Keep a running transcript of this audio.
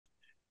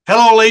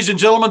Hello, ladies and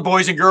gentlemen,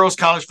 boys and girls,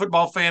 college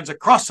football fans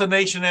across the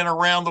nation and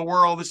around the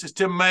world. This is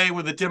Tim May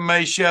with the Tim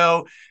May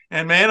Show.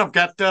 And man, I've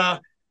got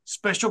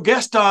special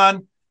guest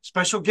on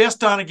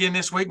again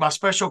this week, my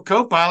special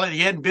co-pilot.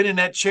 He hadn't been in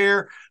that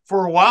chair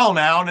for a while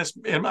now,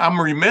 and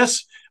I'm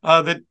remiss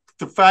that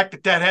the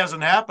fact that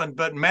hasn't happened.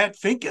 But Matt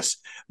Finkes,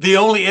 the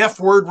only F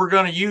word we're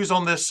going to use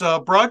on this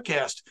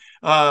broadcast.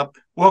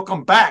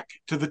 Welcome back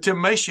to the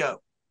Tim May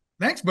Show.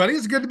 Thanks, buddy.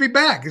 It's good to be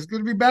back. It's good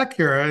to be back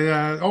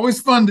here. Always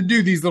fun to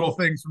do these little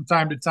things from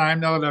time to time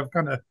now that I've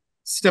kind of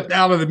stepped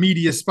out of the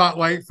media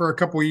spotlight for a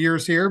couple of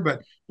years here,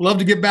 but love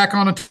to get back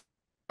on and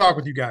talk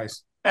with you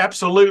guys.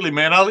 Absolutely,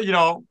 man.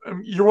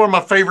 You're one of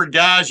my favorite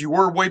guys. You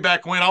were way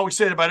back when. I always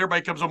say it about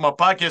everybody comes on my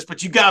podcast,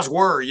 but you guys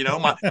were,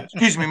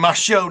 my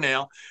show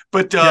now.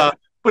 But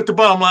the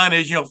bottom line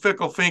is,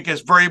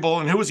 Finkes,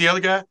 Vrabel, and who was the other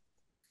guy?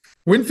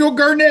 Winfield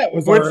Garnett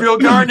was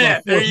Winfield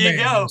Garnett. There you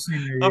go.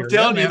 I'm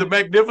telling you, the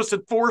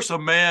magnificent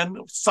foursome, man.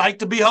 Sight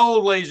to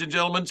behold, ladies and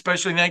gentlemen,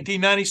 especially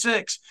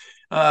 1996.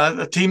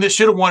 A team that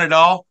should have won it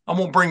all. I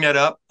won't bring that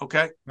up.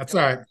 Okay. That's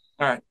all right.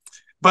 All right.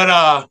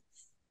 But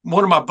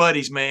one of my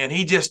buddies, man,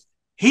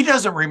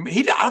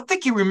 I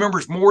think he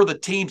remembers more of the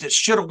teams that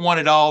should have won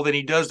it all than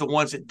he does the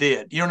ones that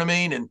did. You know what I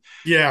mean? And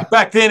yeah,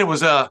 back then it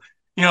was a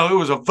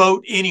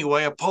vote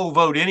anyway, a poll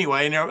vote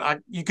anyway.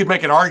 And you could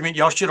make an argument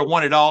y'all should have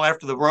won it all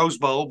after the Rose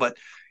Bowl, but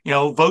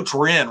votes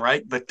were in,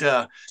 right? But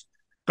I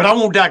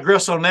won't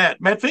digress on that.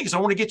 Matt Finkes, I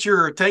want to get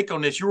your take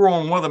on this. You were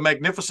on one of the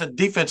magnificent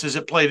defenses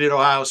that played at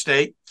Ohio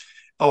State.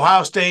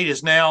 Ohio State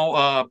is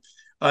now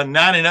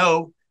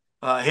 9-0,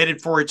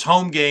 headed for its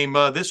home game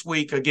this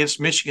week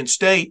against Michigan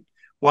State.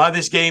 Why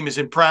this game is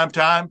in prime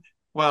time?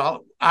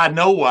 Well, I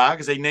know why,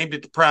 because they named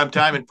it the prime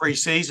time in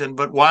preseason.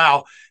 But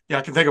wow,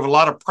 I can think of a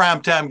lot of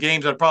primetime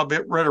games I'd probably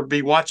rather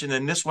be watching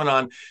than this one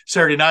on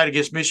Saturday night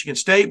against Michigan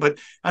State. But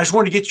I just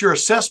wanted to get your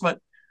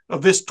assessment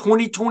of this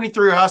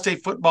 2023 Ohio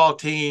State football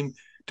team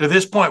to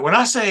this point. When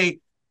I say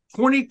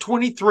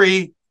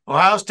 2023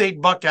 Ohio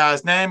State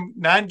Buckeyes,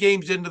 nine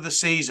games into the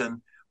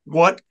season,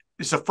 what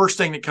is the first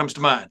thing that comes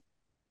to mind?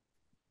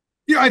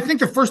 I think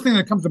the first thing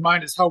that comes to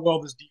mind is how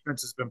well this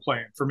defense has been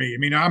playing for me. I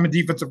mean, I'm a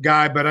defensive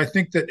guy, but I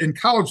think that in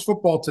college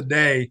football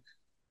today,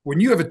 when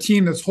you have a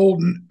team that's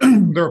holding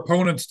their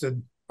opponents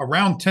to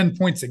around 10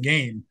 points a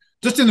game,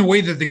 just in the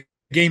way that the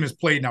game is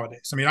played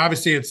nowadays. I mean,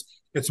 obviously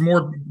it's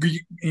more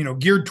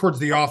geared towards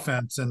the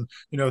offense and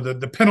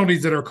the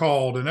penalties that are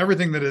called and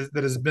everything that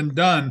has been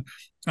done.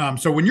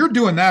 So when you're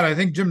doing that, I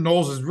think Jim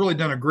Knowles has really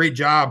done a great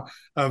job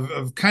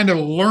of kind of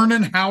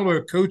learning how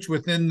to coach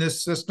within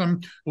this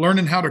system,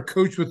 learning how to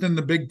coach within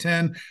the Big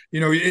Ten.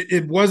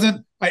 It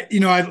wasn't.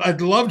 I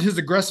loved his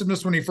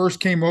aggressiveness when he first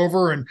came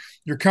over, and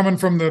you're coming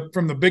from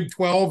the Big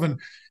 12, and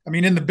I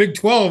mean in the Big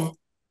 12,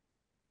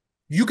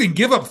 you can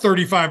give up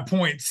 35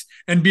 points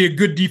and be a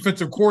good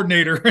defensive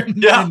coordinator.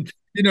 Yeah.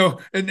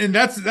 And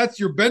that's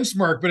your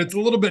benchmark, but it's a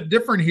little bit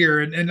different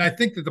here, and I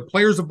think that the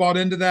players have bought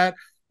into that.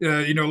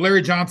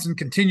 Larry Johnson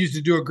continues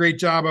to do a great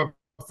job up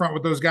front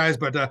with those guys,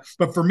 but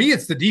for me,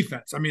 it's the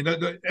defense. I mean,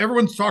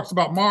 everyone talks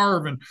about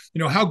Marv and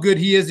how good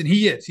he is, and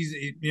he is.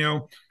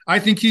 I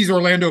think he's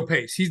Orlando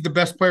Pace. He's the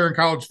best player in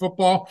college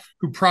football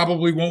who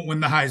probably won't win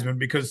the Heisman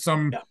because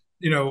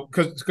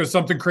because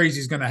something crazy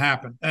is going to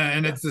happen.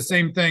 And it's the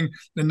same thing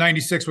in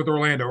 '96 with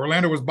Orlando.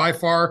 Orlando was by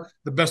far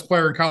the best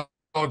player in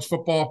college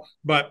football,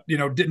 but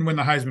didn't win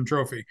the Heisman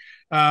Trophy.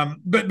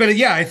 But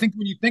yeah, I think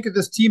when you think of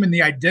this team and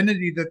the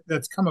identity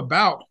that's come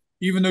about,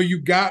 even though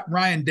you've got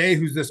Ryan Day,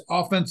 who's this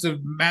offensive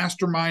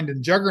mastermind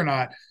and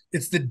juggernaut,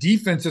 it's the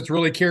defense that's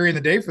really carrying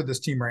the day for this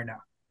team right now.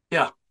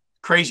 Yeah,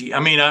 crazy. I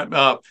mean,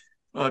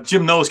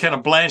 Jim Knowles kind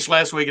of blanched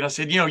last week, and I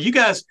said, you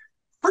guys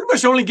pretty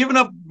much only giving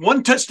up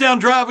one touchdown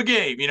drive a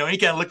game. He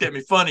kind of looked at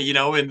me funny,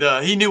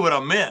 and he knew what I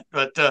meant.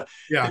 But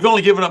you've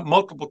only given up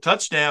multiple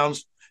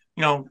touchdowns,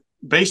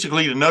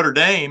 basically to Notre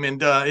Dame, and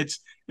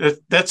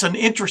that's an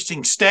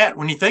interesting stat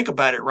when you think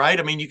about it, right?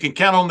 I mean, you can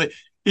count on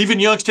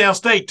even Youngstown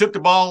State took the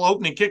ball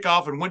opening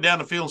kickoff and went down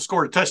the field and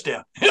scored a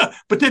touchdown.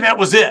 But then that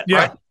was it,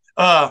 yeah.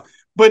 Right?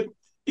 But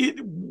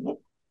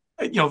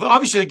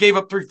obviously they gave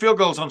up 3 field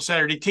goals on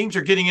Saturday. Teams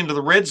are getting into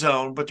the red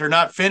zone, but they're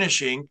not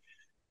finishing.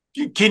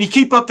 Can you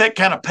keep up that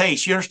kind of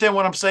pace? You understand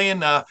what I'm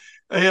saying?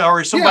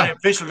 Or is somebody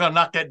eventually going to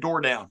knock that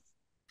door down?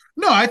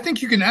 No, I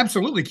think you can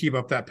absolutely keep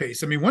up that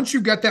pace. I mean, once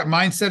you've got that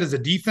mindset as a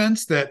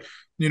defense that,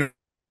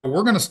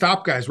 we're going to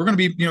stop guys. We're going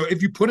to be,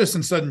 if you put us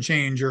in sudden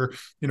change or,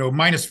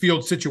 minus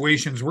field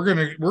situations, we're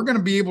going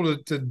to be able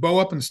to bow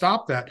up and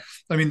stop that.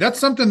 I mean, that's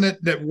something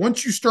that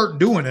once you start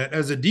doing it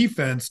as a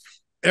defense,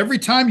 every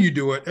time you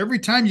do it, every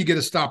time you get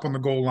a stop on the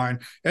goal line,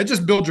 it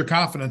just builds your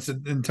confidence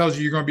and tells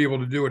you you're going to be able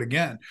to do it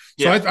again.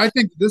 So I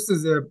think this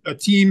is a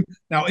team.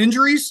 Now,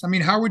 injuries, I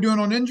mean, how are we doing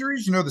on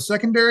injuries? The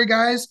secondary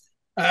guys,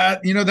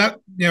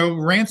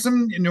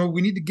 Ransom,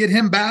 we need to get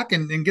him back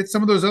and get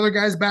some of those other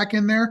guys back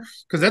in there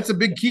because that's a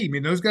big key. I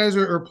mean, those guys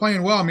are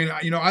playing well. I mean,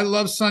 I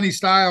love Sonny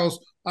Styles.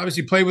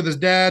 Obviously played with his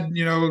dad.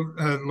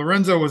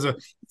 Lorenzo was a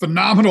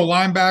phenomenal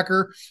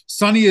linebacker.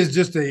 Sonny is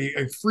just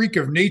a freak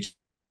of nature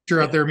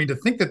out there. I mean, to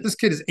think that this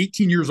kid is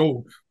 18 years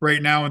old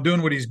right now and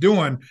doing what he's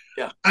doing.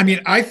 Yeah. I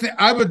mean,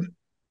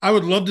 I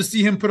would love to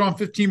see him put on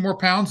 15 more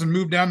pounds and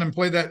move down and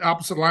play that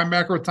opposite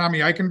linebacker with Tommy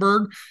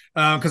Eichenberg,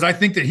 because I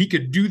think that he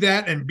could do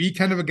that and be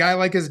kind of a guy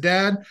like his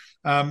dad.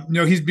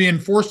 He's being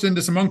forced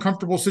into some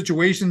uncomfortable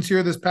situations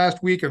here this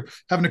past week of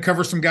having to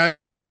cover some guys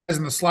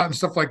in the slot and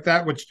stuff like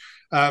that, which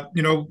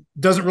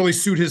doesn't really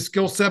suit his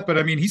skill set. But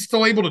I mean, he's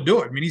still able to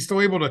do it. I mean, he's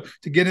still able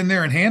to get in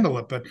there and handle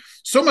it. But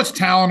so much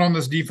talent on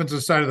this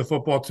defensive side of the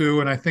football too,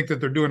 and I think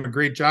that they're doing a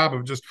great job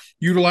of just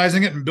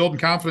utilizing it and building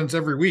confidence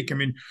every week. I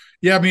mean,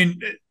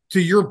 to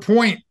your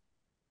point,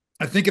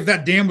 I think if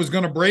that dam was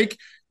going to break, it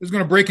was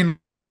going to break in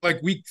like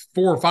week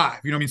 4 or 5.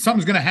 I mean,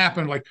 something's going to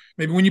happen. Like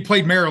maybe when you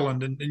played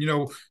Maryland and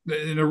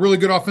in a really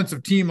good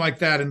offensive team like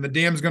that, and the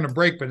dam's going to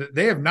break, but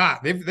they have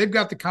not. They've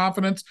got the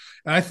confidence,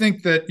 and I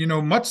think that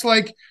much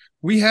like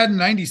we had in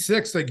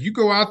 '96, like you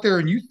go out there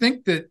and you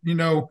think that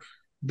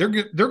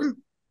they're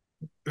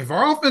if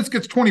our offense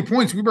gets 20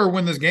 points, we better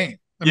win this game.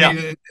 I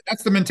mean,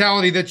 that's the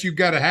mentality that you've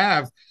got to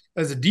have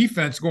as a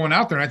defense going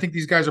out there, and I think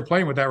these guys are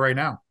playing with that right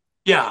now.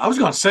 Yeah, I was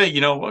going to say,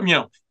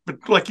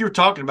 but like you were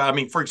talking about, I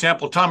mean, for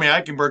example, Tommy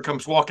Eichenberg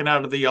comes walking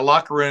out of the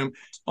locker room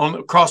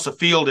across the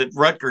field at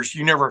Rutgers.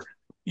 You never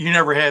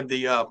had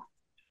the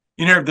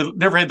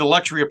never had the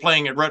luxury of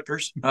playing at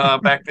Rutgers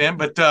back then,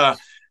 but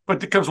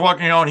it comes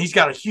walking on. He's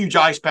got a huge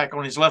ice pack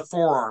on his left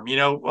forearm,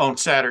 on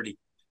Saturday.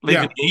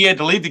 He had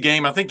to leave the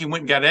game. I think he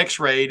went and got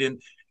X-rayed,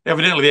 and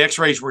evidently the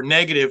X-rays were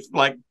negative,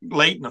 like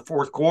late in the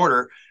fourth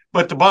quarter.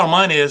 But the bottom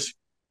line is,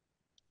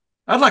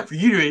 I'd like for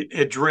you to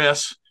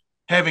address,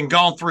 having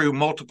gone through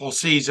multiple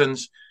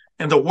seasons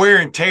and the wear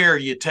and tear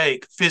you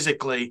take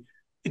physically,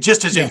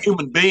 just as a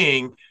human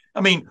being. I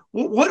mean,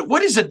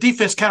 what is the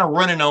defense kind of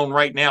running on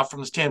right now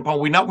from the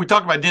standpoint? We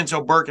talked about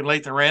Denzel Burke and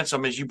Lathan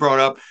Ransom, as you brought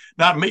up,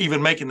 not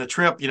even making the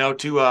trip, to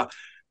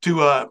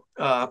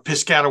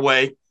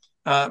Piscataway,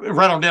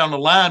 right on down the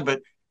line.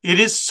 But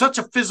it is such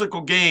a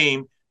physical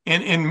game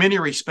in many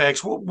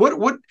respects. What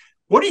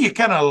are you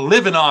kind of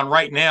living on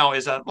right now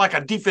as a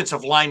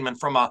defensive lineman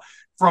from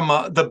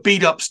the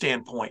beat up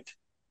standpoint?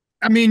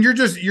 I mean,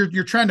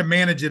 you're trying to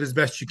manage it as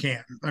best you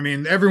can. I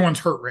mean, everyone's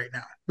hurt right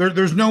now.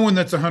 There's no one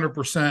that's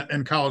 100%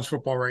 in college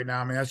football right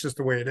now. I mean, that's just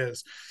the way it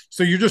is.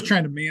 So you're just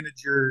trying to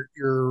manage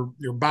your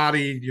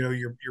body,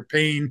 your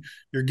pain.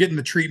 You're getting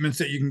the treatments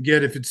that you can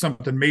get if it's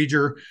something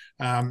major.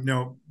 I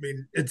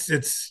mean,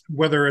 it's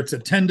whether it's a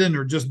tendon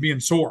or just being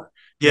sore.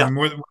 Yeah.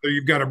 Whether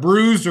you've got a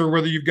bruise or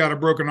whether you've got a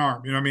broken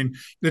arm. I mean,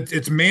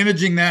 it's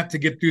managing that to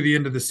get through the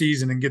end of the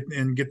season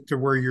and get to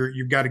where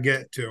you've got to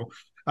get to.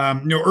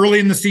 Early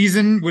in the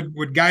season,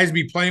 would guys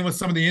be playing with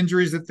some of the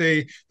injuries that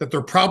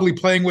they're probably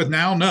playing with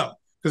now? No,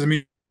 because I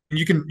mean,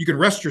 you can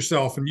rest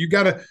yourself, and you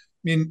got to. I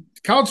mean,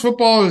 college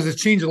football has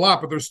changed a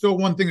lot, but there's still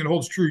one thing that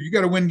holds true: you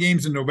got to win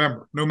games in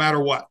November, no matter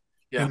what.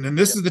 Yeah. And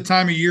this is the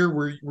time of year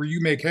where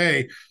you make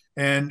hay,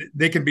 and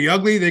they can be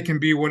ugly, they can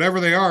be whatever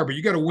they are, but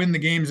you got to win the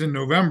games in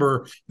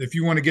November if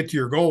you want to get to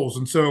your goals.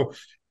 And so,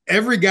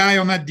 every guy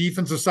on that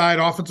defensive side,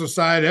 offensive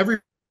side,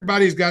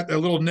 everybody's got a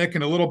little nick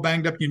and a little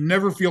banged up. You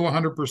never feel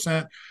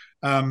 100%.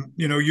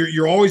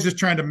 You're always just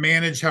trying to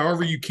manage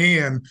however you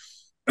can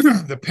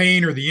the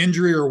pain or the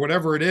injury or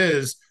whatever it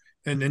is.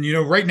 And then,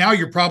 right now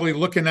you're probably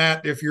looking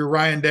at, if you're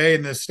Ryan Day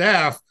and the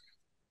staff,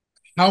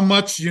 how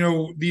much,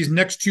 these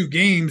next 2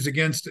 games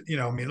against,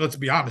 I mean, let's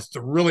be honest, it's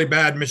a really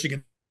bad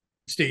Michigan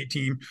State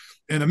team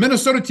and a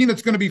Minnesota team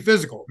that's going to be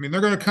physical. I mean,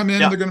 they're going to come in,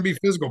 they're going to be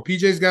physical.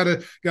 PJ's got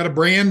a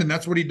brand, and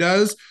that's what he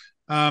does.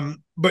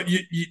 But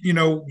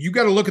you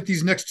got to look at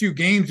these next 2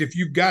 games if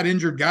you've got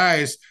injured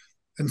guys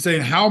and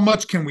saying, how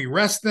much can we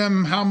rest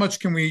them? How much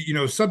can we,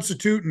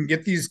 substitute and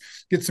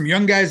get some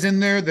young guys in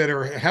there that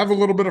have a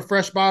little bit of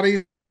fresh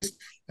bodies,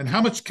 and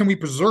how much can we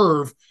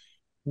preserve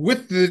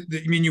with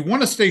I mean, you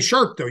want to stay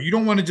sharp though. You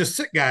don't want to just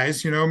sit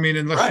guys,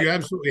 unless you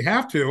absolutely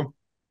have to.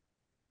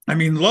 I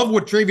mean, love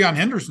what Travion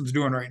Henderson's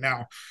doing right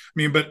now.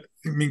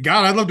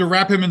 God, I'd love to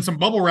wrap him in some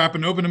bubble wrap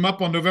and open him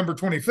up on November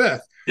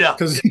 25th. Yeah.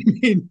 Because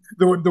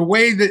the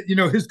way that,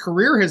 his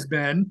career has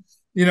been,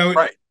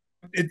 right.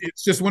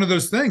 It's just one of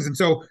those things. And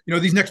so,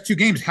 these next 2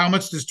 games, how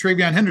much does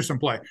Travion Henderson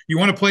play? You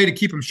want to play to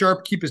keep him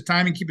sharp, keep his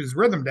timing, keep his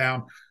rhythm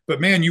down.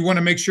 But man, you want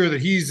to make sure that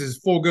he's as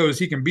full go as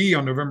he can be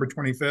on November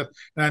 25th.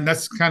 And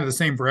that's kind of the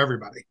same for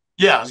everybody.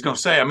 Yeah, I was going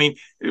to say, I mean,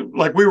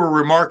 like we were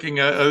remarking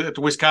at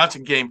the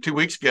Wisconsin game 2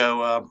 weeks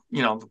ago,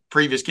 the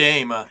previous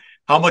game,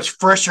 how much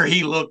fresher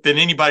he looked than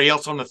anybody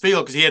else on the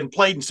field because he hadn't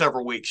played in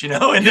several weeks, and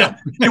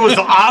it was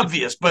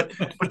obvious. But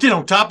then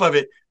on top of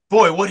it,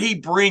 boy, what he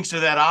brings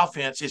to that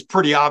offense is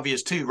pretty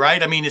obvious too,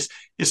 right? I mean,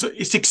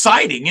 it's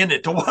exciting, isn't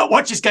it, to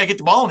watch this guy get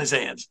the ball in his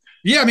hands?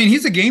 Yeah, I mean,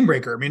 he's a game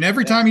breaker. I mean,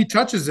 every time he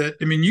touches it,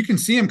 I mean, you can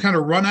see him kind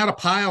of run out of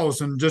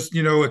piles and just,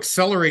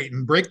 accelerate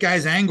and break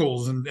guys'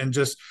 angles and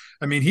just –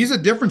 I mean, he's a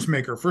difference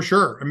maker for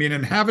sure. I mean,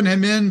 and having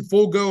him in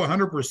full go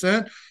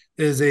 100%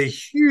 is a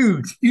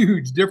huge,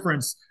 huge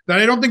difference that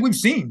I don't think we've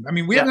seen. I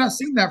mean, we have not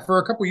seen that for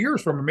a couple of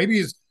years from him.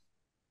 Maybe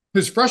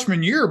his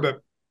freshman year,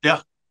 but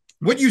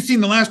what you've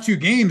seen the last 2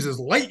 games is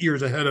light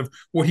years ahead of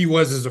what he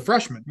was as a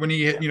freshman when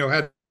he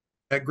had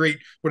that great,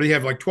 what do you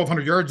have, like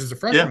 1,200 yards as a Yeah.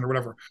 freshman or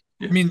whatever.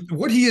 Yeah. I mean,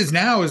 what he is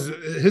now is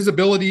his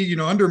ability,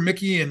 under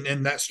Mickey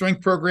and that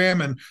strength program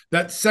and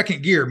that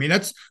second gear. I mean,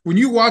 that's when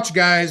you watch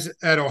guys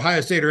at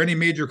Ohio State or any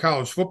major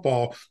college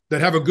football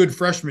that have a good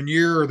freshman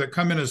year or that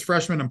come in as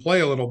freshmen and play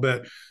a little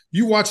bit.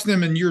 You watch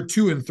them in year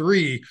 2 and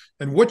 3,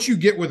 and what you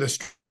get with a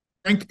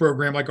strength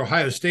program like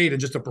Ohio State and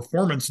just a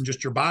performance and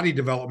just your body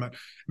development.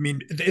 I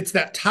mean, it's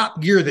that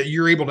top gear that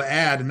you're able to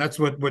add, and that's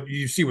what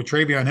you see with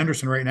Travion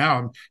Henderson right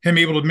now, him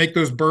able to make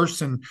those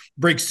bursts and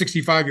break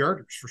 65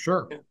 yarders for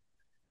sure.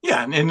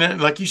 Yeah,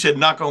 and like you said,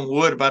 knock on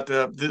wood about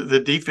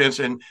the defense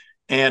and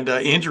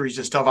injuries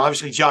and stuff.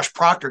 Obviously, Josh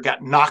Proctor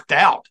got knocked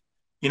out,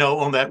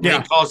 on that when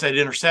he caused that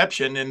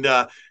interception,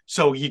 and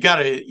so you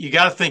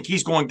gotta think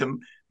he's going to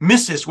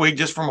miss this week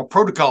just from a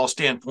protocol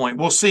standpoint.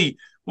 We'll see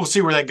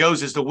where that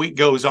goes as the week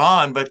goes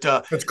on. But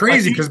that's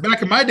crazy because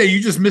back in my day,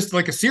 you just missed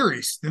like a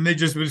series, and they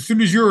just as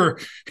soon as you were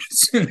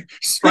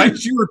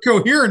as you were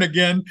coherent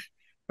again.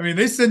 I mean,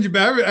 they send you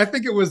back. I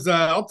think it was,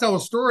 I'll tell a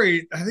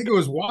story. I think it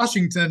was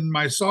Washington,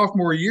 my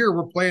sophomore year.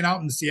 We're playing out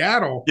in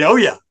Seattle. Oh,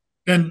 yeah.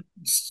 And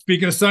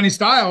speaking of Sonny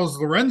Styles,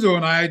 Lorenzo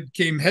and I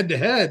came head to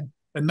head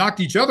and knocked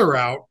each other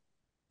out.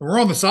 And we're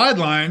on the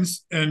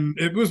sidelines. And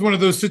it was one of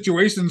those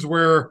situations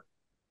where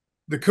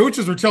the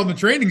coaches were telling the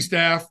training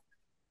staff,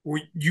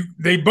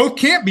 they both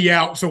can't be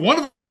out. So one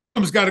of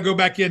them's got to go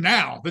back in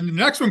now. Then the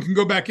next one can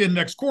go back in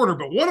next quarter,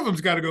 but one of them's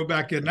got to go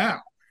back in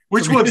now.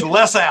 Which one's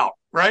less out?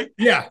 Right?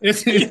 Yeah.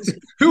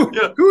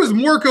 Who is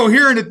more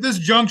coherent at this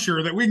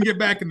juncture that we can get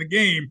back in the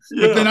game?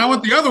 Yeah. But then I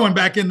want the other one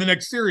back in the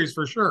next series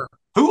for sure.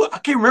 I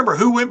can't remember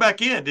who went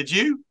back in. Did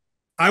you?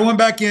 I went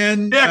back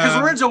in. Yeah, because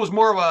Lorenzo was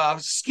more of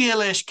a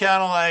skillish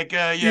kind of like,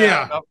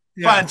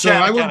 fine. So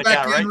I went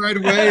back in right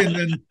away,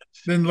 and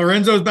then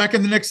Lorenzo's back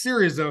in the next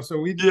series though. So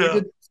we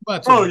did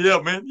much. Oh yeah,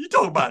 man. You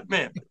talk about it,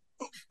 man.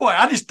 Boy,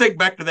 I just think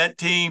back to that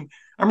team.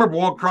 I remember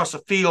walking across the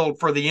field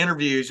for the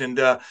interviews, and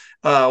near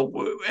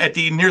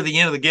the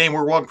end of the game,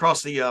 we're walking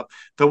across the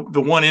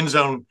one end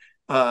zone,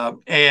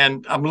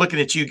 and I'm looking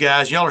at you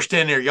guys. Y'all are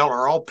standing there. Y'all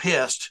are all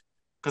pissed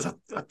because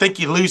I think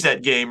you lose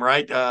that game,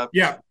 right?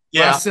 Yeah.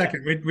 Last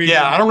second.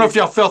 I don't know if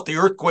y'all felt the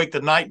earthquake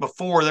the night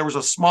before. There was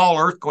a small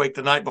earthquake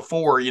the night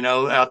before,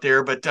 out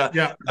there. But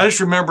I just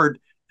remembered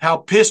how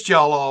pissed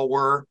y'all all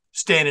were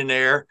standing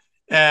there.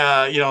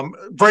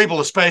 Vrabel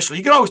especially.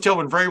 You could always tell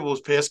when Vrabel was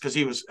pissed because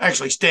he was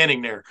actually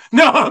standing there.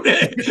 No,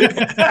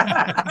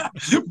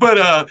 but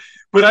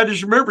I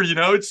just remember,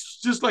 it's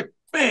just like,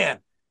 man,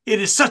 it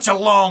is such a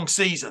long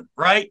season,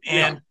 right?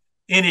 And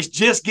it's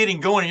just getting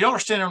going. And y'all are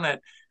standing on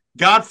that,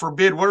 God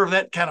forbid, whatever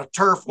that kind of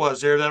turf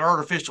was there, that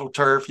artificial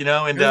turf, and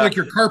it was like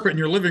your carpet in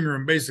your living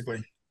room,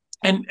 basically.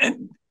 And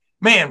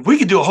man, we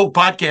could do a whole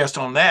podcast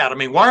on that. I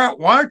mean, why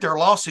aren't there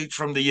lawsuits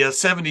from the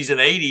 70s and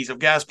 80s of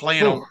guys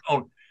playing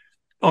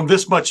on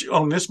this much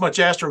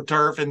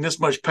AstroTurf and this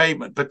much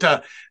pavement? But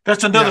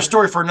that's another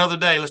story for another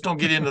day. Let's don't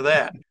get into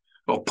that.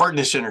 Well, pardon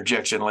this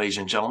interjection, ladies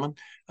and gentlemen,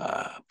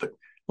 but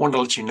wanted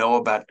to let you know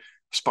about a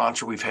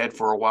sponsor we've had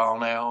for a while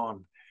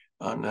now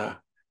on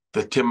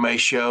the Tim May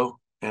Show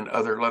and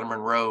other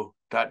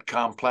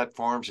LettermenRow.com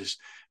platforms is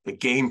the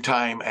Game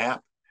Time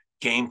app,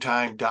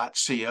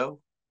 gametime.co.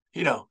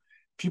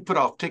 If you put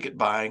off ticket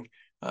buying,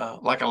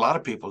 like a lot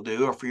of people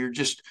do, or if you're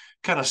just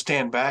kind of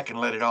stand back and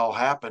let it all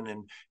happen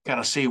and kind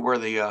of see where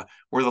the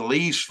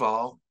leaves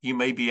fall, you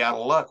may be out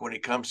of luck when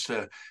it comes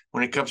to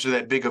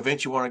that big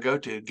event you want to go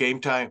to.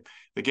 Game Time,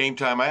 the Game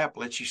Time app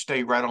lets you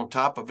stay right on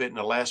top of it in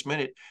the last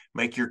minute,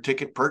 make your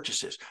ticket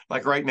purchases.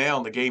 Like right now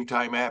on the Game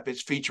Time app,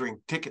 it's featuring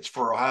tickets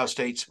for Ohio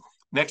State's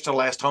next to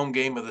last home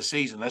game of the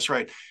season. That's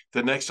right.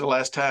 The next to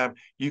last time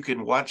you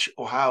can watch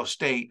Ohio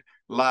State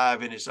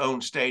live in its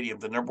own stadium,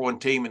 the number one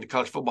team in the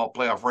college football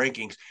playoff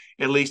rankings,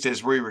 at least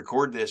as we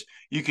record this.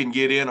 You can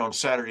get in on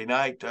Saturday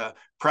night,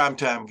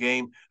 primetime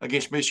game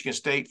against Michigan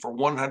State for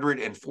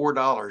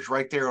 $104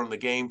 right there on the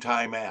Game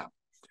Time app.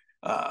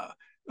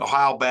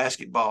 Ohio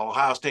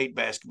State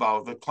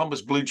basketball, the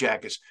Columbus Blue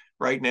Jackets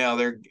right now,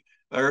 their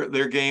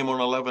game on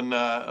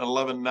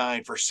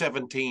 11-9 for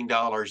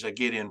 $17 a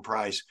get-in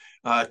price.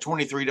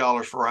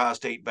 $23 for Ohio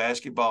State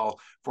basketball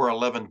for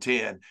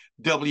 $11.10.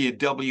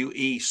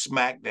 WWE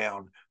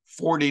SmackDown,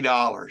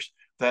 $40.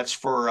 That's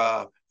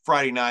for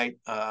Friday night,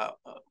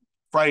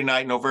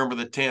 November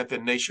the 10th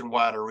in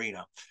Nationwide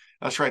Arena.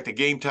 That's right, the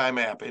Game Time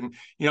app. And,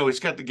 it's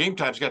got the Game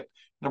Time's got,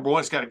 number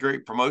one, it's got a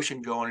great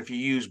promotion going. If you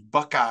use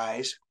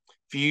Buckeyes,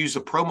 if you use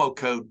the promo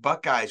code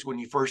Buckeyes when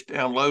you first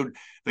download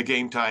the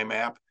Game Time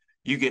app,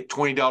 you get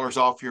 $20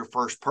 off your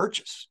first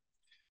purchase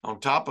on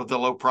top of the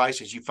low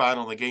prices you find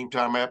on the Game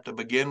Time app to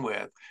begin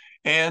with.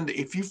 And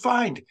if you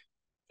find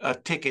a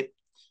ticket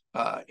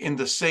in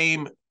the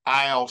same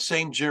aisle,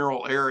 same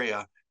general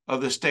area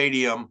of the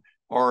stadium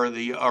or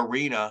the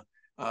arena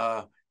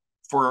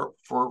for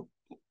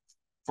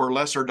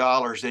lesser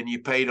dollars than you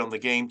paid on the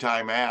Game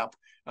Time app,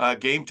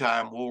 Game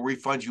Time will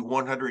refund you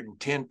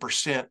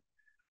 110%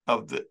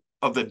 of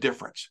the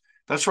difference.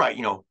 That's right.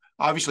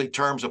 Obviously,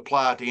 terms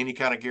apply to any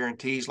kind of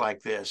guarantees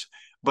like this,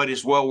 but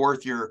it's well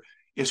worth your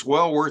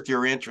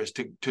interest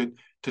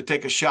to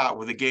take a shot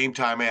with the Game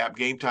Time app,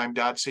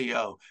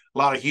 gametime.co. A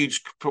lot of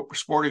huge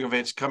sporting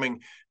events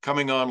coming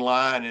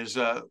online as,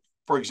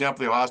 for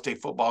example, the Ohio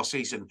State football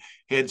season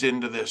heads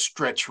into the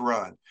stretch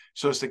run.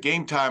 So it's the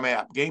Game Time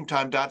app,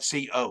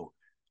 gametime.co,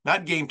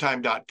 not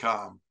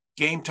gametime.com,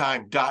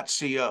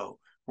 gametime.co,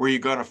 where you're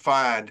going to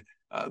find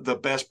the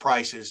best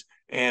prices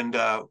and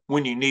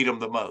when you need them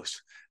the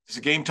most. It's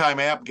a Game Time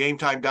app,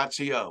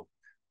 gametime.co.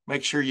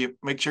 Make sure you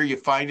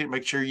find it,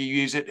 make sure you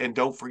use it, and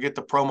don't forget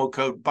the promo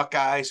code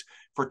Buckeyes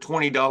for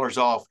 $20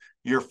 off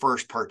your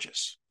first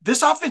purchase. This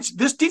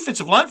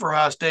defensive line for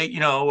Ohio State,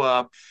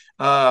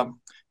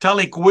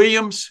 Tyleik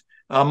Williams,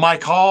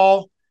 Mike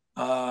Hall,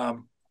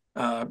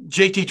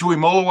 JT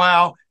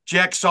Tuimoloau,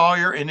 Jack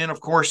Sawyer, and then, of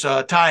course,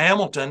 Ty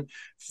Hamilton,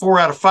 4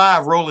 out of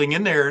 5 rolling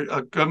in there.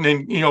 And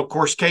then, of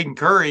course, Caden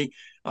Curry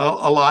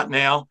a lot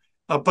now,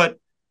 and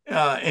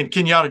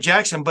Kenyatta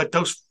Jackson. But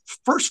those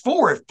first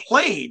 4 have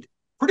played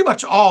pretty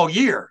much all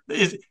year.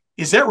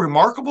 Is that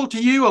remarkable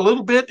to you a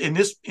little bit in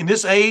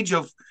this age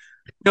of,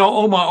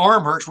 oh, my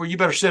arm hurts, well, you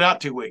better sit out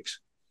 2 weeks?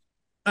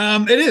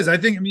 It is. I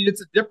think,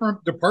 it's a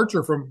different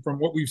departure from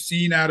what we've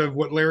seen out of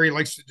what Larry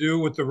likes to do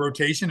with the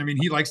rotation.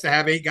 He likes to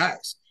have 8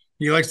 guys.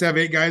 He likes to have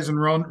 8 guys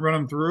and run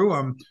them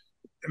through.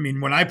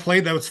 When I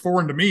played, that was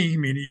foreign to me.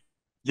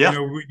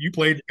 You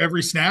played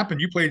every snap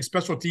and you played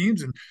special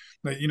teams, and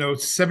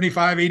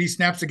 75, 80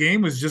 snaps a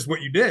game was just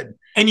what you did.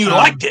 And you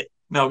liked it.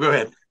 No, go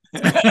ahead.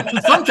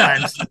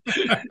 Sometimes.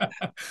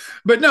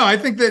 But no, I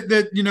think that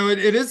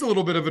it is a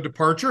little bit of a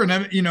departure, and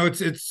then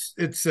it's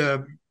is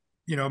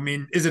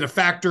it a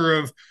factor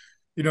of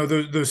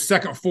those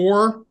second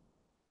 4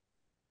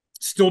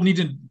 still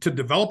needing to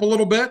develop a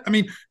little bit?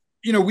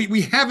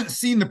 We haven't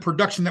seen the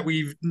production that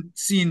we've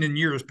seen in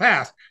years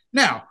past.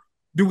 Now,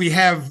 do we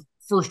have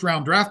first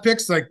round draft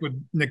picks like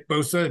with Nick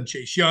Bosa and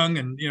Chase Young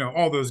and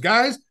all those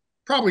guys?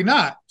 Probably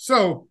not.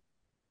 So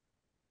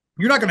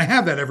you're not going to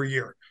have that every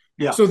year.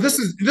 Yeah. So this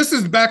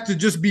is back to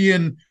just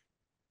being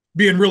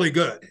really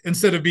good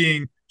instead of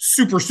being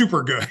super,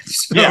 super good.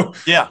 So,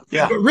 yeah.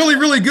 But really,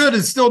 really good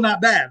is still not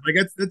bad.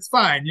 It's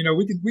fine.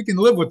 We can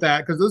live with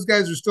that because those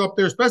guys are still up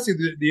there, especially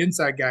the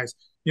inside guys.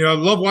 I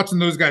love watching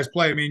those guys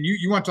play.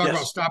 You want to talk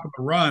about stopping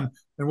the run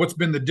and what's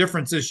been the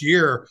difference this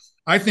year.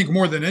 I think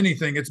more than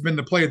anything, it's been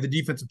the play of the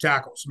defensive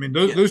tackles.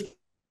 Those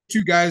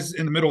 2 guys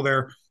in the middle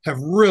there have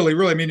really,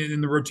 really,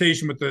 in the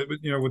rotation with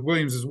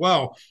Williams as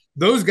well,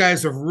 those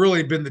guys have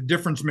really been the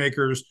difference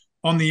makers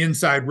on the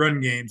inside run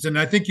games. And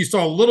I think you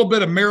saw a little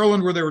bit of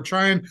Maryland where they were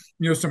trying,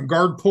 some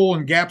guard pull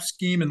and gap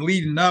scheme and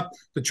leading up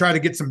to try to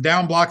get some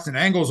down blocks and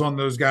angles on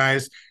those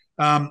guys.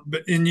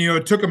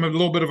 It took them a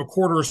little bit of a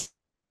quarter or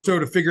so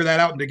to figure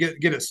that out and to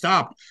get it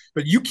stopped.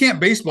 But you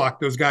can't base block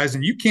those guys,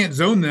 and you can't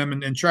zone them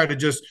and try to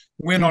just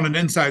win on an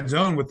inside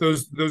zone with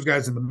those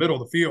guys in the middle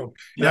of the field.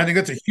 And I think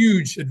that's a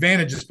huge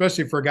advantage,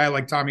 especially for a guy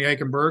like Tommy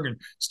Eichenberg and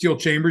Steel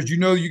Chambers.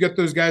 You got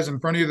those guys in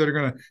front of you that are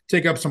going to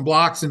take up some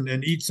blocks and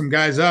eat some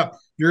guys up.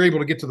 You're able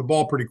to get to the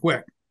ball pretty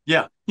quick.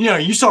 Yeah.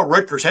 You saw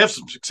Rutgers have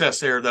some success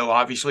there, though,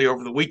 obviously,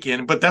 over the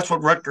weekend. But that's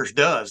what Rutgers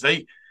does.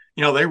 They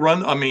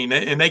run,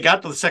 and they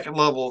got to the second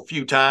level a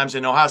few times,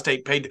 and Ohio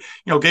State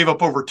gave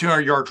up over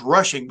 200 yards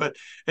rushing. But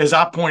as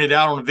I pointed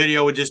out on the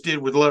video we just did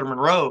with Lettermen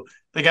Row,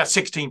 they got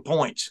 16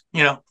 points,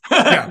 Yeah.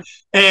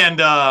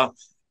 And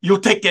you'll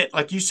take that,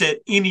 like you said,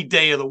 any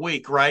day of the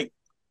week, right?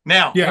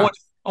 Now, I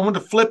want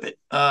to flip it.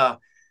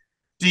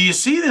 Do you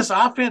see this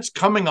offense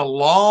coming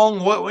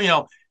along?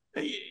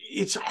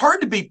 It's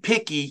hard to be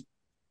picky,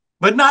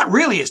 but not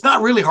really. It's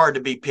not really hard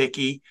to be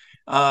picky.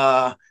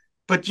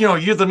 But,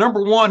 you're the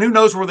number 1. Who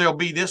knows where they'll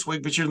be this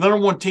week? But you're the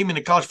number 1 team in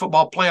the college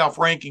football playoff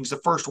rankings. The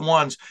first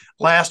ones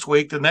last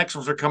week. The next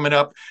ones are coming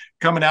out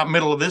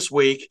middle of this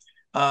week.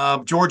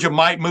 Georgia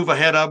might move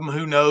ahead of them.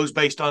 Who knows,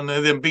 based on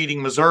them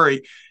beating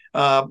Missouri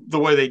the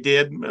way they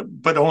did,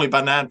 but only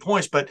by 9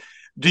 points. But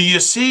are you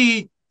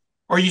seeing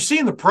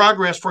the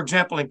progress, for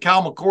example, in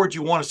Kyle McCord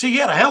you want to see? He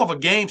had a hell of a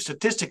game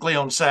statistically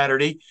on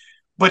Saturday,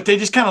 but they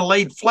just kind of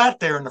laid flat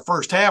there in the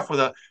first half with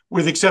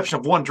the exception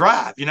of one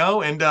drive, and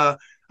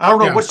I don't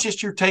know. Yeah. What's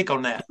just your take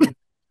on that?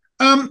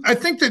 I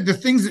think that the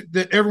things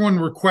that everyone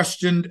were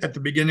questioned at the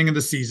beginning of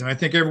the season, I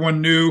think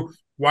everyone knew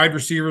wide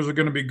receivers are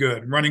going to be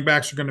good. Running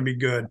backs are going to be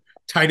good.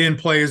 Tight end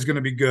play is going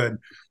to be good.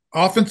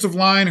 Offensive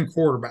line and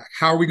quarterback.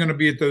 How are we going to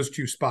be at those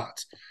 2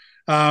 spots?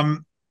 I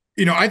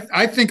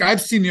think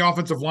I've seen the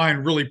offensive line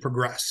really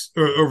progress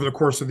over the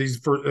course of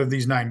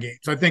these 9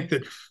 games. I think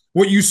that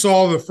what you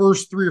saw the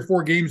first 3 or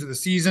 4 games of the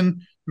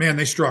season, man,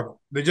 they struggled.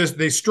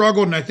 They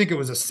struggled, and I think it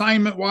was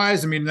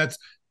assignment-wise. That's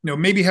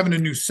maybe having a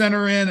new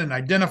center in and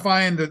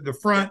identifying the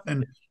front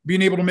and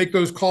being able to make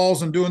those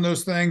calls and doing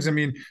those things.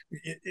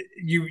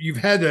 You've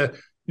had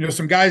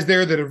some guys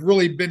there that have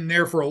really been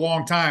there for a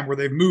long time where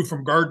they've moved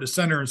from guard to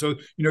center. And so,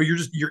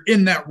 you're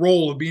in that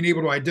role of being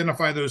able to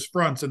identify those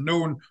fronts and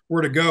knowing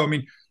where to go.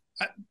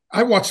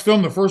 I watched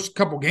film the first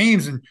couple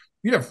games, and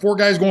you'd have 4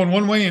 guys going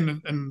one way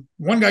and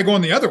 1 guy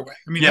going the other way.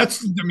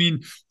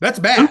 That's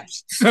bad.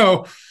 Oops.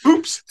 So,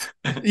 oops.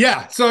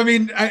 Yeah. So,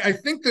 I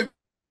think that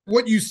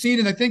what you've seen,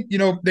 and I think,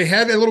 they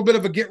had a little bit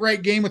of a get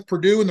right game with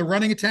Purdue in the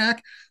running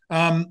attack.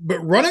 But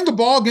running the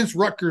ball against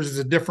Rutgers is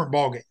a different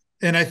ball game.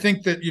 And I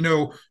think that,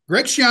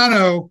 Greg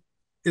Schiano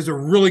is a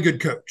really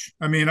good coach.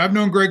 I mean, I've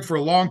known Greg for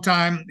a long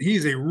time.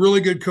 He's a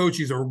really good coach.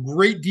 He's a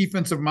great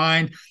defensive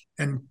mind,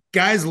 and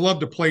guys love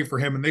to play for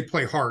him, and they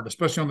play hard,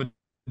 especially on the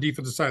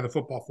defensive side of the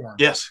football for him.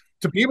 Yes.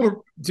 To be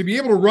able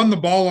to run the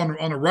ball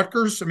on the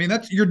Rutgers, I mean,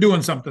 you're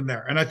doing something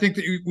there. And I think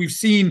that we've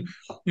seen,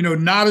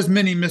 not as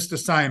many missed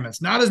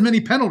assignments, not as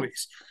many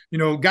penalties.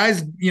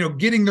 Guys,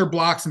 getting their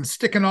blocks and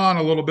sticking on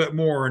a little bit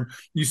more. And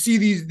you see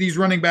these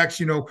running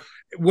backs,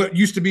 what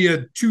used to be a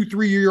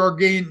 2-3 yard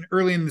gain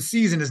early in the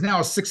season is now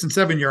a 6 and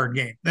 7 yard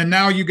gain. And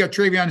now you've got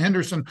Travion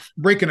Henderson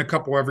breaking a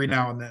couple every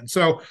now and then.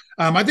 So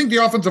I think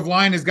the offensive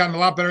line has gotten a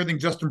lot better. I think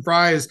Justin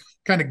Fry has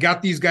kind of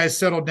got these guys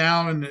settled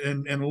down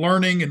and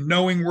learning and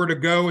knowing where to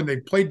go. And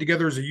they've played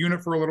together as a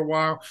unit for a little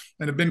while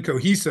and have been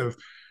cohesive.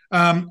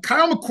 Kyle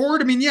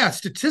McCord, I mean, yeah,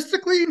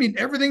 statistically, I mean,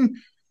 everything,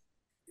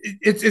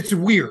 it's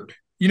weird.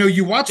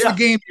 You watch the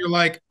game, you're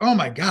like, oh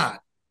my God,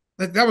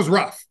 that was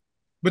rough.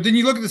 But then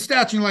you look at the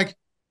stats and you're like,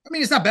 I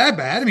mean, it's not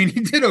bad. I mean, he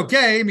did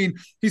okay. I mean,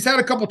 he's had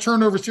a couple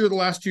turnovers here the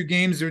last 2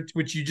 games,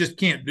 which you just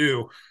can't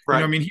do.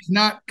 Right. I mean,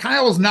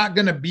 Kyle's not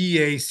going to be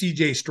a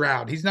CJ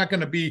Stroud. He's not going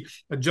to be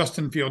a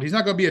Justin Field. He's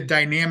not going to be a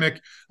dynamic,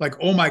 like,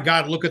 oh my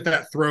God, look at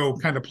that throw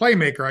kind of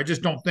playmaker. I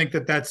just don't think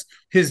that that's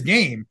his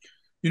game.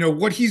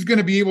 What he's going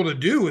to be able to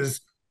do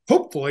is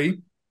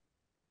hopefully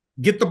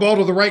get the ball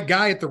to the right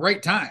guy at the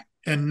right time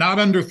and not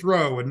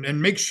underthrow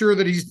and make sure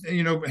that he's,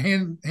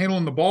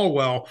 handling the ball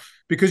well,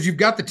 because you've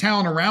got the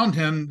talent around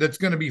him that's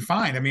going to be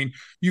fine. I mean,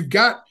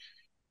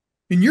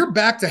 you're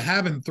back to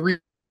having 3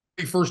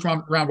 first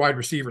round wide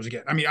receivers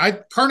again. I mean,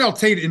 Carnell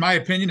Tate, in my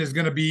opinion, is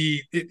going to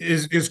be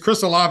is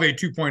Chris Olave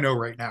 2.0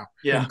 right now.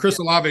 Yeah. In Chris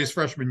Olave's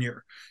freshman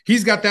year.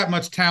 He's got that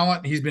much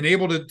talent. He's been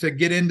able to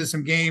get into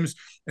some games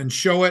and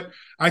show it.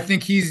 I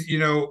think he's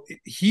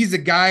a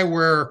guy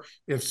where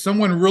if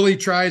someone really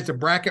tries to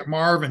bracket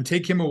Marv and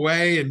take him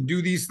away and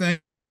do these things,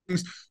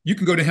 you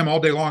can go to him all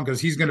day long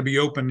because he's going to be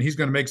open. He's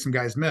going to make some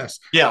guys miss.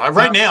 Yeah,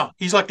 right now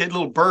he's like that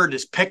little bird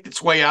that's pecked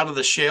its way out of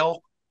the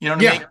shell. You know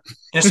what I mean?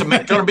 And it's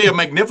going to be a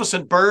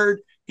magnificent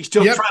bird. He's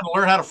still trying to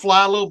learn how to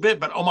fly a little bit,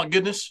 but oh my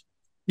goodness.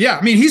 Yeah,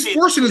 I mean, he's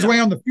forcing his way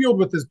on the field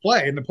with his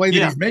play and the play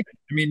that he's making.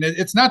 I mean,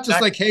 it's not just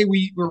like, hey,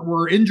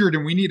 we're injured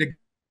and we need a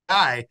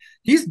guy.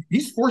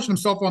 He's forcing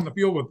himself on the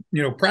field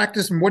with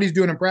practice and what he's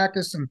doing in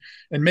practice and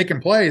making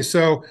plays.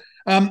 So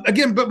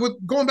again, but with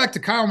going back to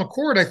Kyle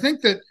McCord, I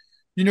think that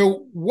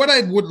what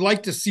I would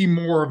like to see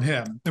more of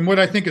him, and what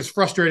I think is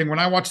frustrating when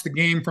I watch the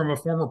game from a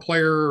former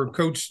player or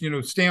coach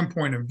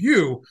standpoint of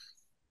view,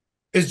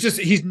 is just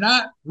he's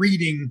not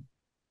reading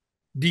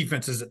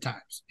defenses at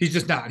times. He's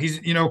just not. He's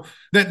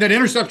that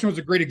interception was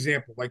a great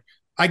example. Like,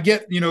 I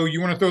get you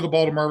want to throw the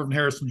ball to Marvin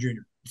Harrison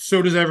Jr.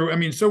 So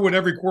does so would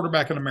every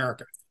quarterback in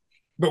America.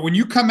 But when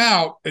you come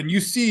out and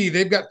you see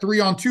they've got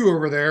 3-on-2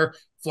 over there,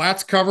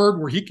 flats covered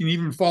where he can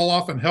even fall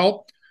off and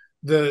help,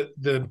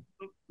 the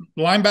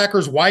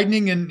linebacker's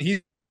widening and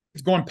he's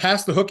going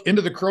past the hook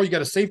into the curl, you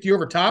got a safety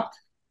over top.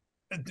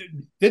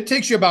 It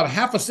takes you about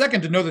half a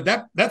second to know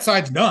that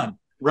side's done.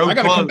 I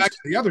got to come back to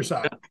the other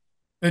side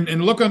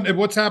and look at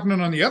what's happening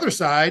on the other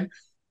side.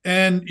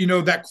 And,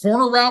 that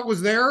corner route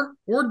was there,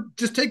 or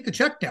just take the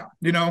check down,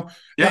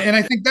 And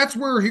I think that's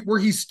where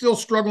he's still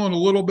struggling a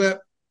little bit.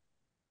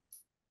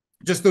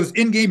 Just those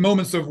in-game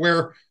moments of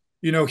where,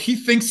 he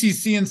thinks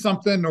he's seeing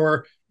something,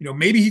 or,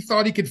 maybe he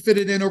thought he could fit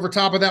it in over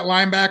top of that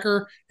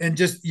linebacker and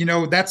just,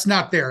 that's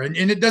not there. And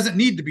it doesn't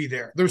need to be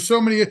there. There's so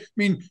many,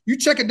 you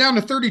check it down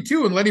to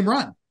 32 and let him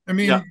run.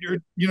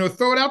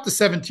 Throw it out to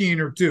 17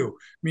 or 2.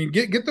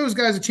 Get those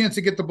guys a chance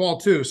to get the ball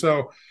too.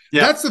 So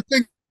that's the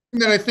thing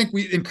that I think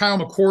in Kyle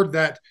McCord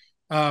that,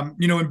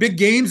 in big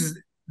games,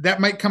 that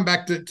might come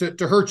back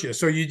to hurt you.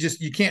 So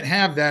you can't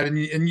have that.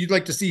 And you'd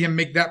like to see him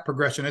make that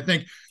progression. I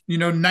think,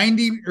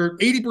 90 or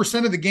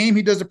 80% of the game,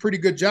 he does a pretty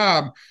good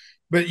job,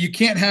 but you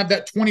can't have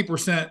that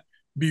 20%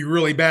 be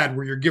really bad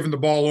where you're giving the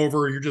ball over,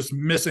 or you're just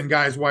missing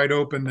guys wide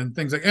open and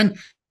things like, and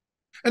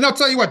I'll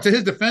tell you what, to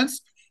his defense,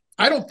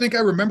 I don't think I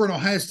remember an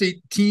Ohio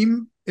State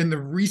team in the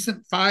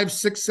recent 5,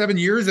 6, 7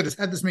 years that has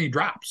had this many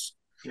drops.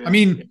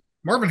 Yeah.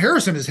 Marvin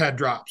Harrison has had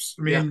drops.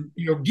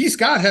 Guy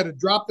Scott had a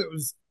drop that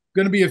was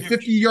going to be a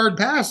 50-yard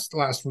pass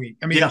last week.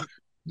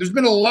 There's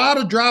been a lot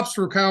of drops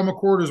for Kyle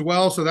McCord as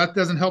well, so that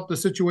doesn't help the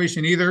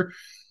situation either.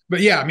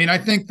 But I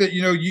think that,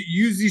 you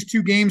use these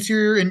 2 games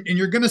here and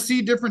you're going to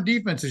see different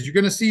defenses. You're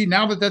going to see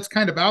now that that's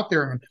kind of out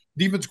there, and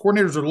defense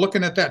coordinators are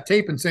looking at that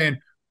tape and saying,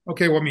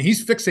 okay, well,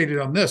 he's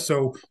fixated on this.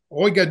 So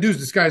all you got to do is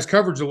disguise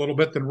coverage a little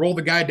bit, then roll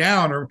the guy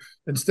down, or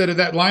instead of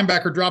that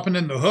linebacker dropping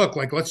in the hook,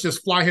 like, let's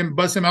just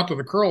buzz him out to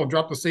the curl and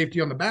drop the safety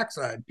on the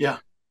backside. Yeah.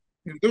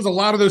 There's a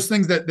lot of those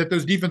things that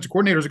those defensive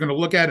coordinators are going to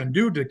look at and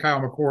do to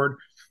Kyle McCord.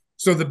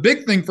 So the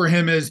big thing for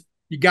him is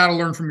you got to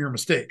learn from your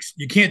mistakes.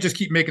 You can't just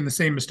keep making the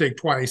same mistake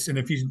twice. And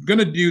if he's going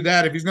to do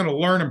that, if he's going to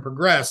learn and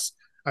progress,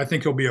 I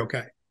think he'll be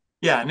okay.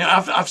 Yeah.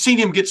 Now I've seen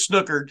him get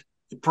snookered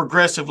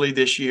progressively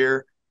this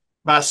year.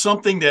 by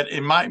something that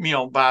it might,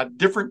 by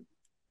different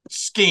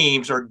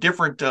schemes or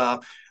different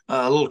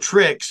little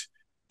tricks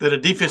that a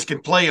defense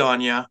can play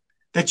on you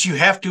that you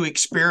have to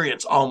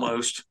experience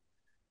almost,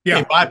 in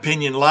Yeah. my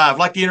opinion, live,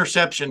 like the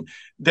interception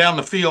down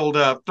the field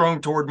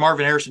thrown toward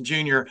Marvin Harrison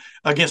Jr.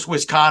 against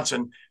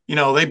Wisconsin.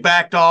 They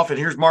backed off, and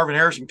here's Marvin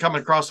Harrison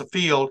coming across the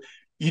field.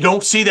 You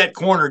don't see that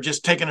corner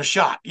just taking a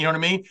shot. You know what I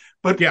mean?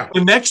 But Yeah.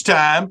 the next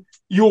time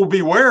you will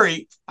be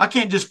wary. I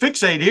can't just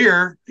fixate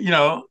here.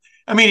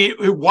 I mean,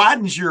 it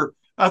widens your.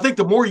 I think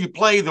the more you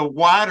play, the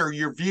wider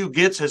your view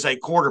gets as a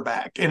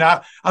quarterback. And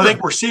I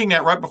think we're seeing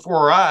that right before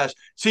our eyes.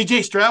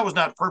 C.J. Stroud was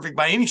not perfect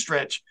by any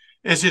stretch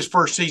as his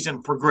first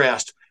season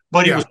progressed,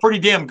 but he was pretty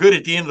damn good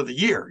at the end of the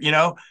year,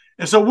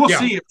 And so we'll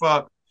see if,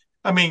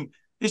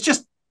 it's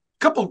just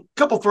a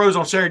couple throws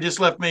on Saturday just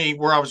left me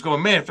where I was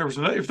going, man,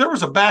 if there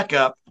was a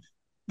backup,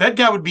 that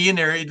guy would be in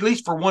there at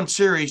least for one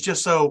series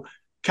just so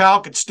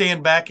Kyle could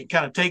stand back and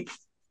kind of take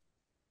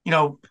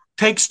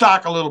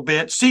stock a little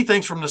bit, see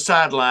things from the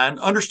sideline,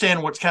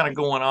 understand what's kind of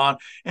going on,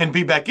 and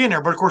be back in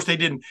there. But of course, they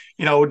didn't.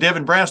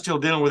 Devin Brown's still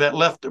dealing with that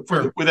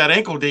with that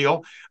ankle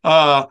deal.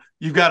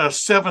 You've got a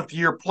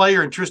 7th-year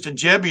player in Tristan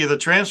Gebbia, the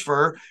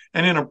transfer,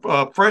 and then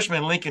a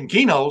freshman, Lincoln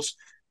Keno's.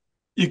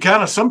 You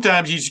kind of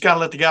sometimes you just got to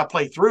let the guy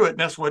play through it, and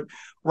that's what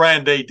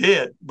Ryan Day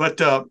did. But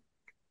the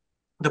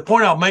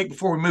point I'll make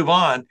before we move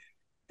on,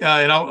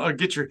 and I'll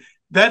get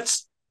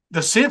that's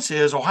the sense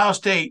is Ohio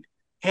State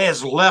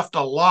has left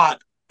a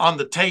lot on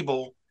the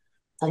table,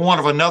 for want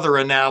of another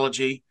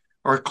analogy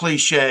or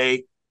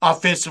cliche,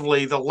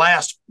 offensively the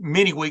last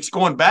many weeks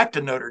going back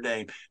to Notre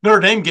Dame. Notre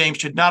Dame game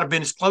should not have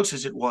been as close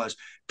as it was.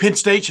 Penn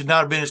State should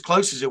not have been as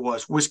close as it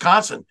was.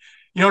 Wisconsin,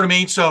 you know what I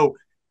mean? So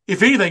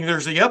if anything,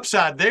 there's the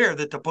upside there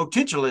that the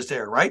potential is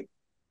there, right?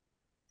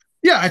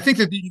 Yeah, I think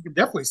that you can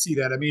definitely see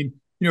that. I mean,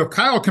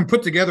 Kyle can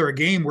put together a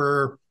game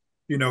where,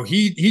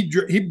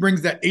 he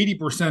brings that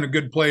 80% of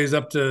good plays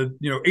up to,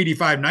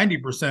 85,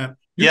 90%.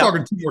 You're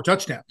talking 2 more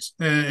touchdowns,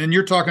 and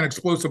you're talking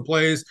explosive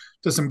plays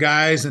to some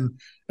guys, and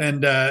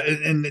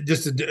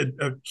just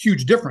a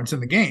huge difference in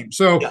the game.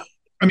 So,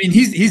 I mean,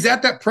 he's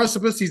at that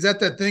precipice. He's at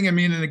that thing. I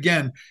mean, and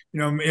again,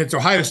 it's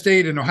Ohio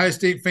State and Ohio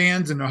State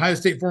fans and Ohio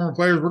State former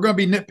players. We're going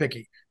to be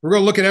nitpicky. We're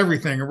going to look at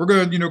everything, and we're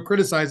going to,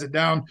 criticize it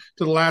down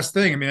to the last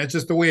thing. I mean, that's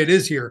just the way it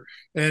is here.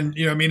 And,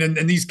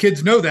 and these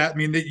kids know that. I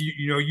mean, that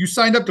you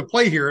signed up to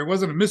play here. It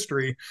wasn't a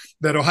mystery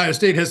that Ohio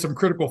State has some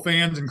critical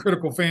fans and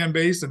critical fan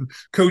base and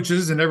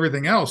coaches and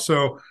everything else.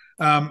 So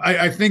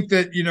I think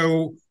that,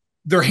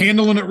 they're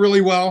handling it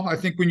really well. I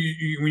think when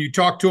you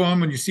talk to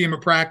them, when you see them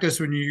at practice,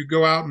 when you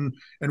go out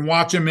and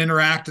watch them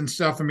interact and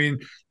stuff, I mean,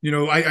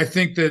 I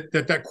think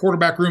that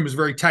quarterback room is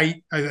very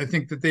tight. I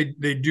think that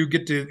they do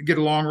get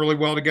along really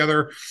well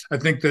together. I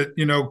think that,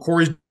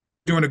 Corey's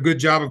doing a good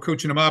job of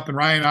coaching them up, and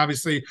Ryan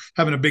obviously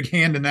having a big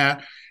hand in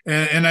that.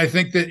 And I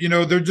think that,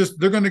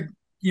 they're going to,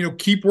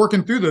 keep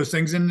working through those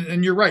things.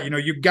 And you're right.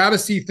 You've got to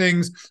see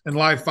things in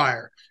live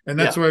fire. And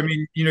that's what I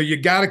mean. You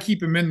got to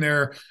keep him in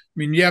there. I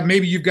mean,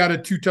 maybe you've got a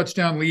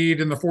 2-touchdown lead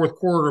in the fourth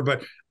quarter,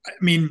 but I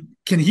mean,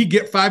 can he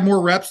get 5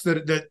 more reps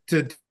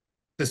to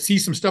see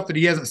some stuff that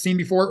he hasn't seen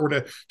before, or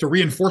to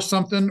reinforce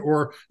something,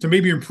 or to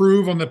maybe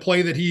improve on the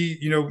play that he,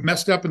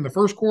 messed up in the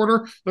first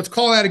quarter? Let's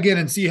call that again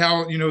and see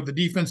how, the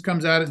defense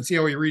comes at it and see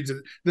how he reads it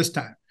this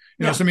time.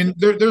 So, I mean,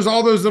 there's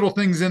all those little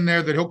things in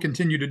there that he'll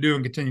continue to do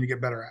and continue to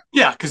get better at.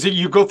 Yeah, because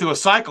you go through a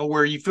cycle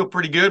where you feel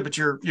pretty good, but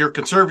you're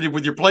conservative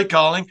with your play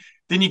calling.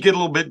 Then you get a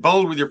little bit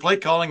bold with your play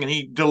calling, and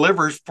he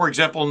delivers. For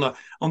example,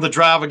 on the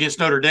drive against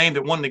Notre Dame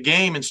that won the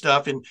game and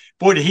stuff. And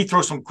boy, did he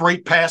throw some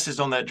great passes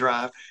on that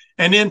drive.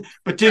 And then,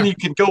 you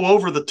can go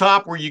over the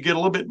top where you get a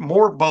little bit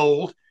more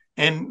bold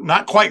and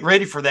not quite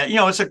ready for that.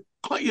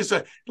 It's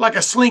like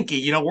a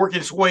slinky, working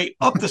its way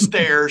up the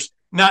stairs,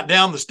 not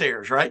down the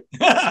stairs, right?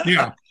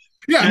 Yeah.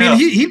 I mean,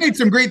 he made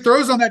some great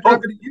throws on that drive.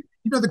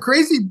 But, the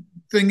crazy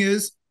thing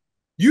is,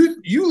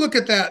 you look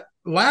at that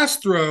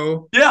last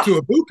throw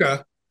to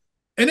Ibuka,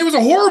 and it was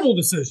a horrible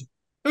decision.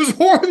 It was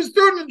horrible. He was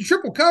throwing in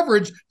triple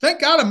coverage.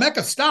 Thank God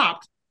Emeka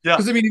stopped. Yeah.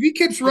 Because, I mean, if he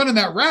keeps running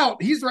that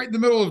route, he's right in the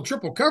middle of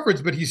triple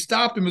coverage, but he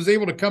stopped and was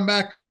able to come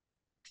back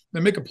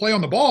and make a play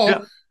on the ball.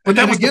 Yeah. But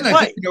that was the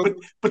play.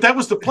 But that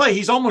was the play.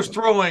 He's almost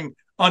throwing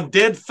on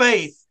dead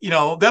faith,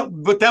 that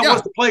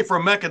was the play for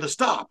Emeka to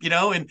stop,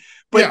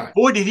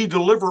 boy, did he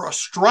deliver a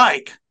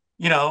strike,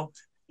 I'm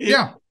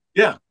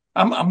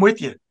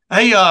with you.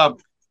 Hey,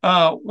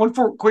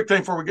 quick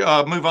thing before we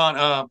move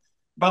on.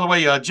 By the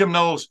way, Jim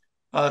Knowles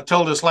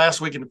told us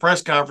last week in the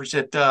press conference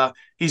that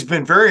he's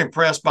been very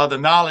impressed by the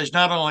knowledge,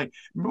 not only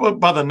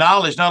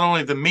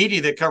the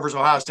media that covers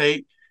Ohio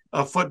State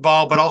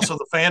football, but also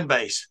the fan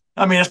base.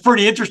 I mean, it's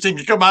pretty interesting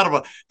to come out of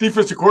a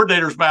defensive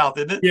coordinator's mouth,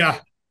 isn't it? Yeah.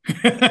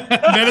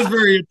 That is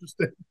very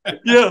interesting.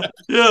 Yeah.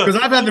 Because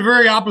I've had the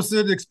very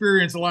opposite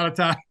experience a lot of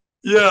times.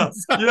 Yeah.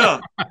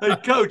 Hey,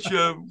 Coach,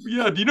 do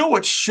you know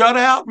what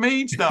shutout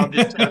means? No,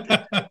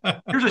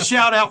 here's a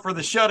shout out for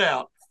the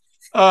shutout.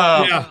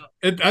 I've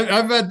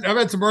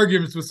had some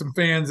arguments with some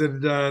fans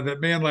that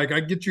man, like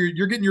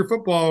you're getting your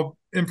football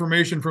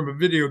information from a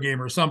video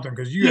game or something,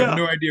 because you have Yeah.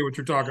 no idea what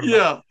you're talking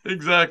about. Yeah,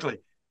 exactly.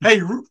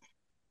 Hey,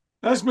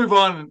 let's move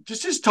on.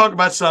 Just talk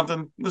about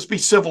something. Let's be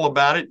civil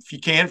about it if you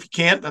can. If you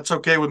can't, that's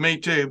okay with me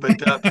too. But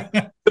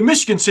the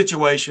Michigan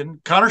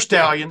situation, Connor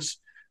Stallions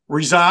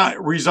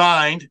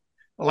resigned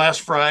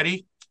last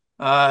Friday.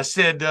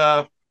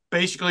 Said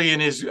basically in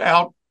his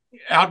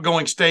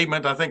outgoing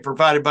statement, I think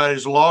provided by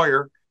his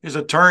lawyer, his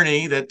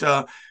attorney,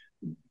 that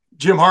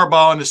Jim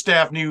Harbaugh and the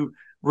staff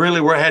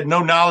had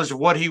no knowledge of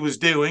what he was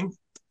doing.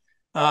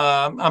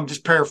 I'm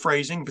just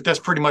paraphrasing, but that's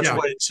pretty much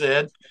what it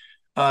said.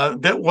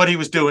 That what he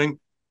was doing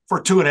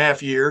for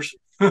 2.5 years,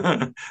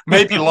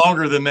 maybe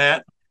longer than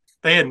that.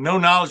 They had no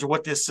knowledge of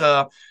what this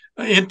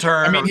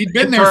intern. I mean, he'd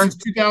been there since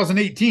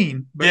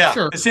 2018. But yeah,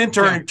 sure. This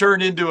intern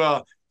turned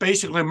into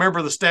basically a member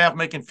of the staff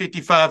making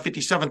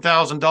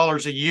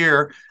 $57,000 a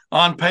year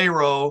on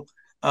payroll.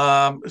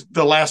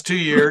 The last 2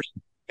 years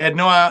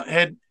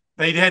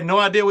they had no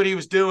idea what he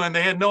was doing.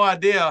 They had no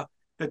idea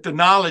that the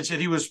knowledge that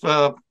he was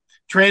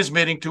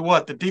transmitting to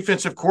the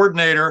defensive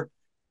coordinator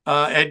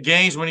at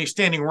games when he's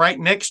standing right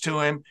next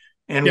to him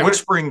and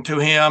whispering to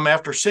him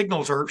after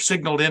signals are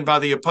signaled in by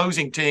the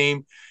opposing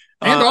team.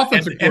 And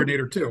offensive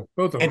coordinator too,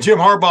 both of them. And Jim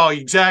Harbaugh,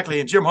 exactly.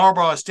 And Jim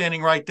Harbaugh is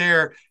standing right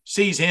there,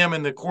 sees him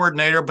and the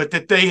coordinator, but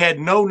that they had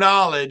no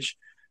knowledge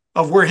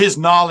of where his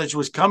knowledge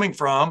was coming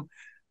from.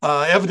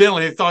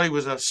 Evidently, they thought he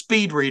was a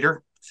speed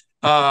reader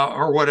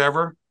or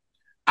whatever.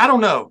 I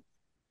don't know.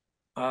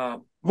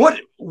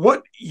 What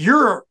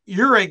you're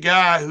a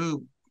guy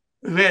who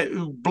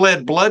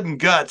bled blood and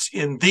guts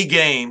in the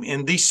game,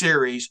 in the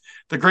series,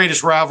 the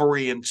greatest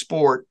rivalry in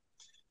sport.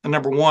 And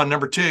number one,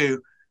 number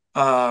two,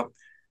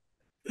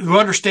 who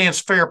understands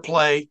fair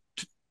play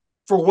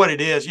for what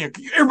it is.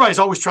 Everybody's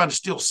always trying to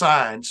steal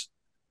signs.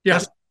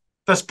 Yes,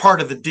 that's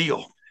part of the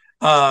deal.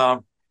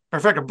 Matter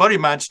of fact, a buddy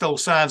of mine stole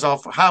signs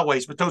off of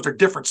highways, but those are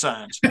different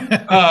signs.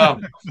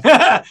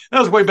 That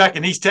was way back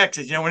in East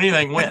Texas, when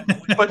anything went.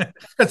 But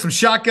had some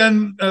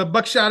shotgun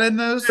buckshot in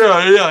those.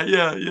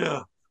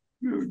 Yeah.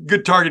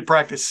 Good target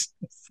practice.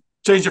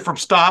 Change it from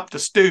stop to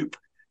stoop.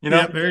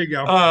 Yeah, there you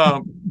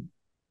go.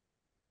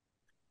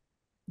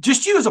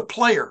 Just you as a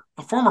player,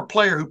 a former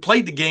player who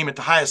played the game at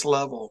the highest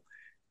level,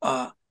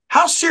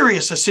 how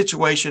serious a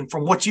situation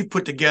from what you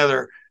put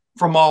together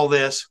from all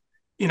this?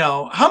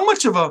 How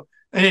much of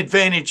an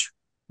advantage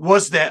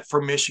was that for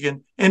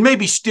Michigan, and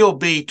maybe still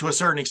be to a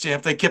certain extent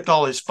if they kept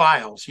all his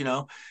files?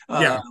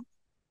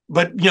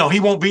 But he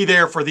won't be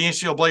there for the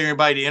NCAA or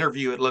anybody to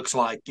interview. It looks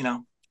like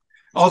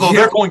Although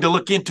they're going to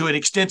look into it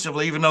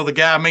extensively, even though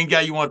the main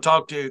guy you want to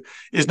talk to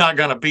is not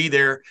going to be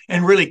there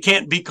and really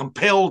can't be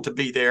compelled to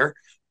be there,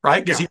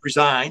 right? Because he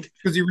resigned.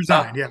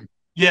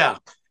 Yeah.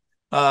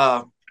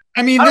 I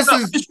mean,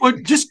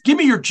 just give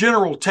me your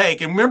general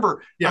take. And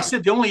remember, I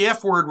said the only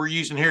F word we're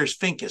using here is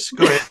Finkes.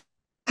 Go ahead.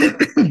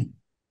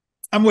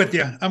 I'm with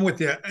you.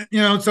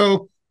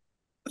 So,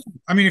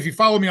 I mean, if you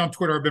follow me on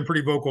Twitter, I've been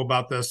pretty vocal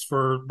about this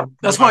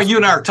That's why you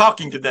and I are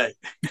talking today.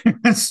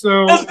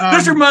 So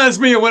this reminds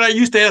me of when I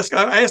used to ask.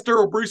 I asked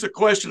Earl Bruce a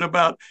question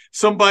about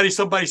somebody.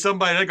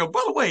 And I go,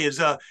 by the way, is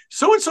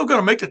so and so going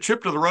to make the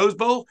trip to the Rose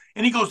Bowl?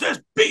 And he goes, that's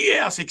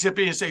BS. Except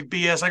he didn't say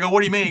BS. I go, what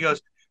do you mean? He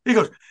goes,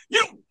 you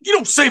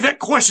don't save that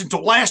question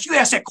till last. You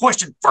ask that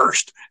question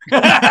first.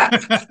 And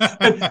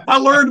I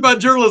learned about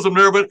journalism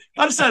there, but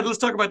I decided let's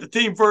talk about the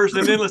team first,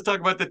 and then let's talk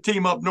about the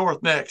team up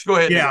north next. Go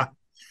ahead.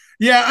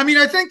 Yeah. I mean,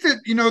 I think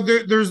that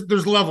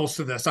there's levels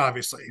to this.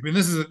 Obviously, I mean,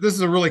 this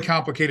is a really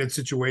complicated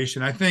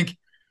situation. I think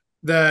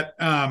that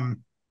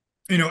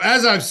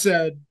as I've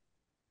said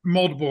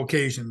multiple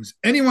occasions,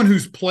 anyone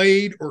who's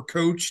played or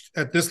coached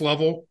at this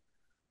level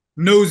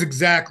knows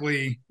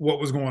exactly what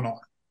was going on.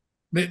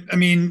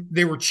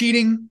 They were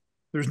cheating.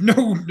 There's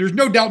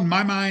no doubt in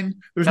my mind.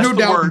 There's no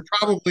doubt in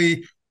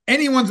probably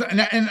anyone's.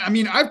 And I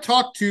mean, I've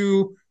talked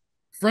to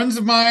friends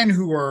of mine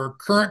who are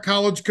current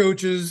college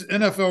coaches,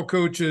 NFL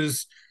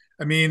coaches.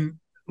 I mean,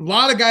 a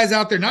lot of guys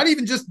out there, not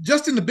even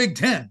just in the Big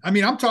Ten. I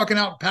mean, I'm talking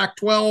out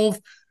Pac-12. I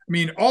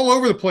mean, all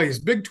over the place,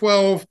 Big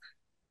 12,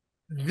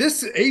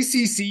 this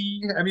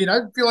ACC. I mean, I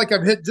feel like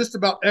I've hit just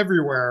about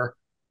everywhere.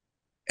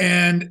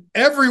 And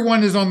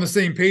everyone is on the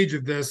same page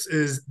of this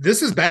is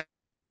bad.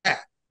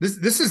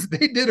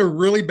 They did a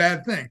really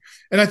bad thing.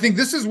 And I think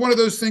this is one of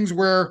those things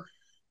where,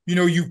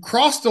 you've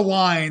crossed a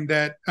line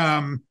that,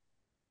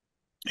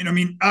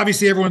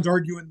 obviously everyone's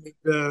arguing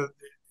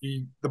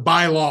the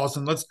bylaws,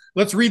 and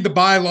let's read the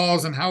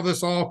bylaws and how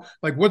this all,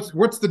 like,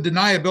 what's the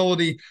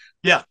deniability?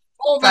 Yeah.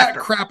 All that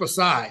crap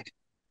aside,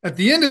 at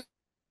the end of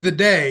the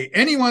day,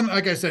 anyone,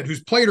 like I said,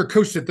 who's played or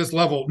coached at this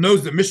level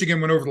knows that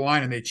Michigan went over the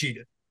line and they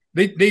cheated.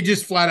 They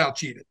just flat out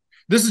cheated.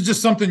 This is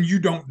just something you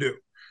don't do.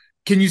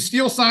 Can you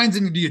steal signs?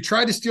 And do you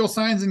try to steal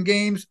signs in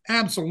games?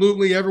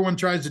 Absolutely. Everyone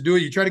tries to do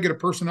it. You try to get a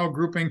personnel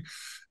grouping.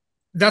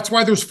 That's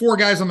why there's 4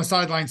 guys on the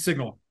sideline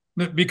signaling,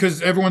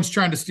 because everyone's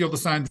trying to steal the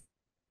signs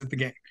at the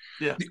game.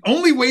 Yeah. The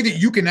only way that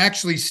you can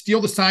actually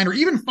steal the sign or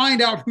even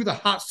find out who the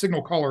hot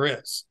signal caller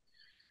is,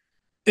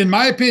 in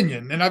my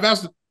opinion, and I've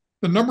asked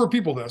a number of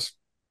people this,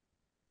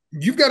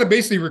 you've got to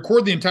basically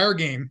record the entire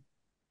game,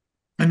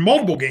 in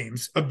multiple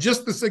games of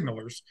just the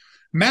signalers,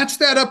 match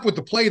that up with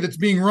the play that's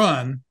being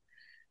run,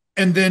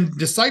 and then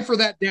decipher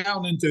that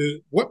down into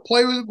what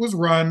play was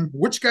run,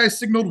 which guy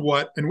signaled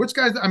what, and which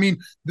guys. I mean,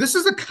 this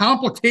is a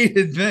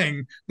complicated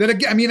thing. That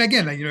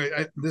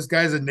again, this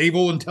guy's a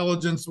naval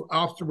intelligence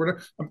officer,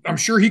 whatever. I'm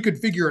sure he could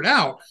figure it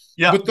out.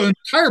 Yeah. But the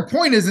entire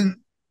point isn't,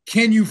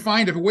 can you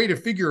find a way to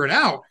figure it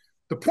out?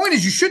 The point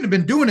is, you shouldn't have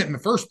been doing it in the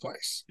first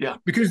place. Yeah.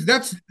 Because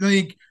that's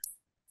like,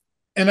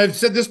 and I've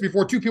said this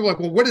before too. People are like,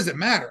 well, what does it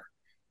matter?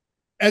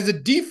 As a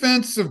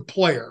defensive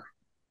player,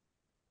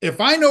 if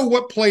I know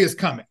what play is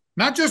coming,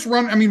 not just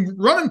run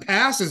and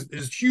pass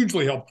is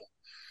hugely helpful.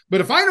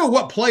 But if I know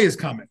what play is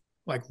coming,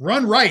 like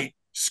run right,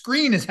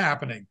 screen is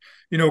happening,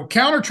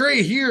 counter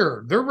tray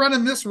here, they're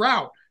running this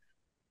route,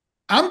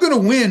 I'm going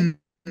to win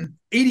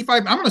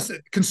 85. I'm going to say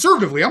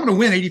conservatively, I'm going to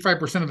win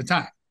 85% of the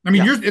time. I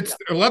mean, it's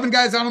 11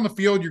 guys out on the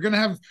field. You're going to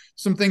have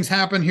some things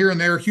happen here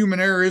and there. Human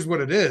error is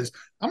what it is.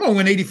 I'm going to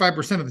win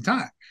 85% of the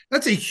time.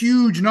 That's a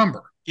huge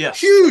number. Yes.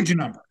 Huge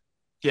number.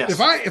 Yes.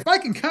 If I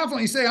can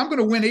confidently say I'm going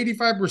to win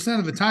 85%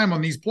 of the time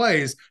on these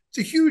plays, it's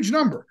a huge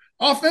number.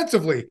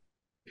 Offensively,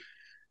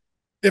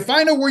 if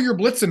I know where you're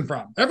blitzing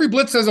from, every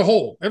blitz has a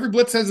hole. Every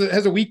blitz has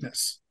a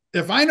weakness.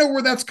 If I know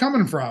where that's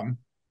coming from,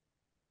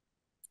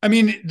 I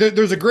mean,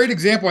 there's a great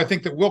example, I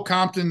think, that Will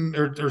Compton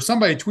or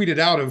somebody tweeted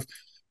out of,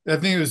 I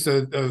think it was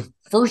a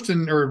first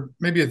or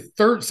maybe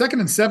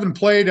second and 7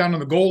 play down on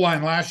the goal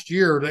line last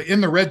year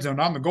in the red zone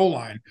on the goal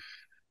line.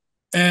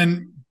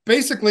 And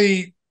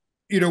basically,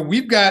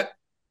 we've got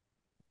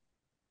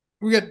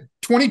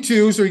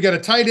 22, so you got a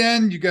tight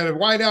end, you got a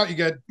wide out, you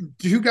got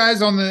 2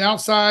 guys on the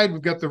outside,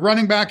 we've got the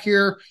running back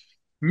here.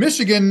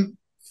 Michigan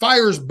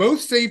fires both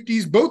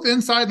safeties, both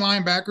inside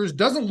linebackers,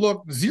 doesn't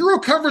look, 0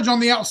 coverage on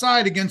the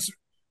outside against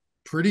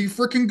pretty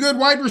freaking good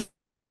wide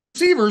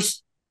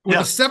receivers with a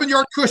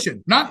 7-yard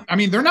cushion.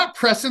 They're not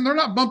pressing, they're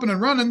not bumping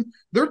and running.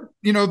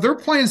 They're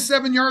playing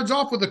 7 yards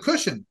off with a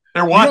cushion.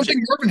 They're watching. You don't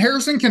think Marvin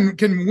Harrison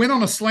can win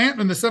on a slant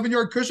in the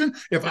 7-yard cushion?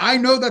 If I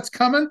know that's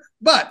coming,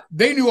 but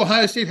they knew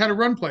Ohio State had a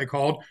run play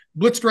called,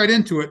 blitzed right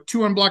into it,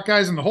 2 unblocked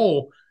guys in the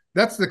hole.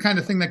 That's the kind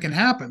of thing that can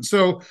happen.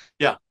 So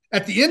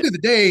at the end of the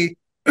day,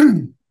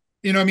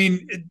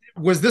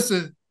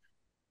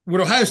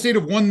 would Ohio State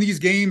have won these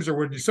games, or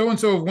would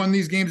so-and-so have won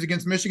these games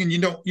against Michigan?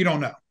 You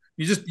don't know.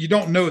 You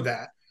don't know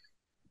that,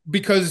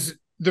 because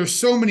there's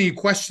so many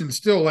questions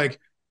still, like,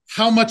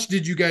 how much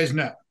did you guys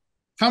know?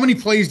 How many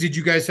plays did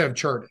you guys have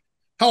charted?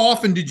 How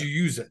often did you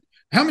use it?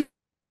 How many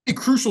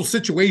crucial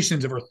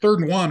situations of a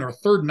 3rd and 1 or a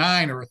 3rd and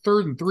 9 or a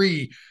 3rd and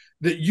 3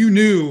 that you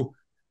knew?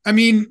 I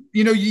mean,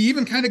 you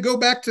even kind of go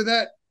back to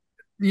that,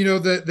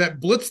 that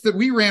blitz that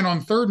we ran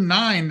on 3rd and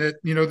 9 that,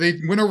 they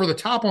went over the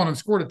top on and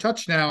scored a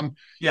touchdown.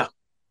 Yeah.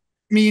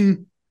 I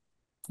mean,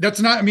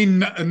 that's not,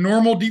 a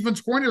normal defense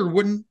coordinator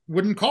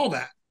wouldn't call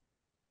that.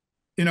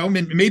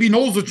 Maybe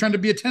Knowles was trying to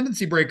be a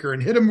tendency breaker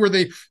and hit them where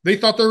they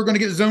thought they were going to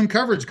get zone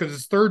coverage because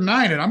it's 3rd and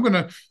 9, and I'm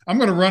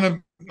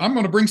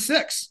going to bring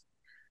 6,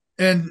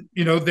 and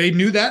they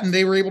knew that, and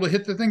they were able to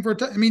hit the thing for a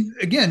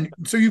again,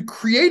 so you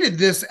created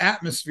this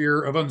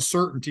atmosphere of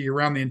uncertainty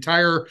around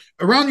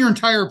your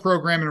entire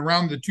program and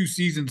around the 2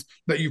 seasons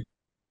that you've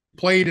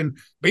played, and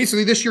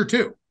basically this year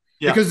too.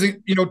 Yeah. Because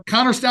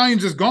Connor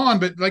Stalions is gone,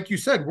 but like you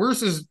said, where's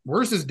his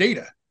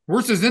data?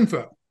 Where's his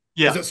info?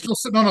 Yeah. Is it still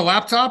sitting on a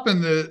laptop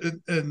in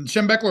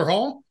Schembechler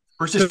Hall?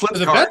 Versus flip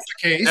if that's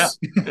the case,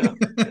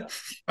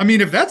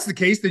 if that's the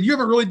case, then you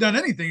haven't really done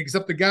anything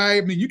except the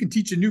guy. You can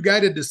teach a new guy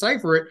to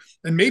decipher it,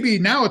 and maybe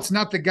now it's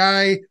not the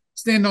guy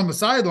standing on the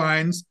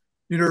sidelines,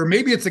 or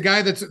maybe it's a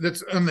guy that's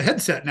on the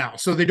headset now,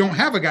 so they don't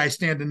have a guy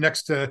standing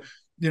next to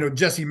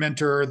Jesse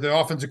Mentor, the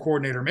offensive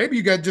coordinator. Maybe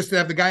you got just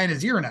have the guy in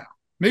his ear now.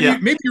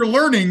 Maybe you're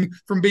learning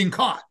from being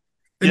caught,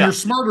 and you're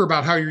smarter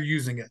about how you're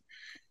using it.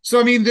 So,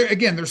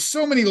 again, there's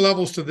so many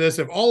levels to this,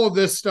 of all of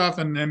this stuff.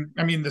 And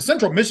the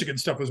Central Michigan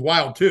stuff was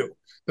wild too.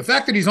 The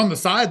fact that he's on the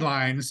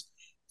sidelines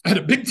at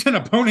a Big Ten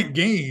opponent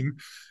game,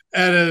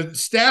 at a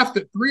staff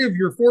that 3 of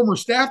your former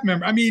staff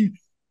members,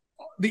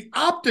 the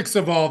optics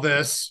of all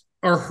this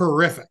are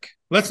horrific.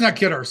 Let's not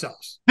kid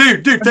ourselves.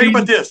 Dude, think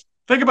about this.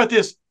 Think about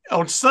this.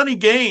 On sunny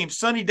day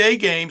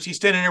games, he's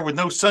standing there with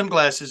no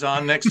sunglasses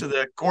on next to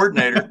the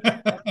coordinator.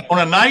 On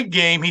a night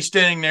game, he's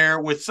standing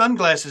there with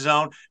sunglasses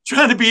on,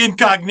 trying to be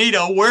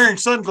incognito, wearing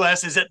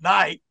sunglasses at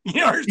night.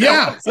 Or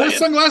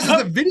sunglasses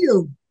that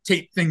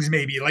videotape things,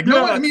 maybe.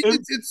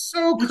 It's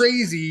so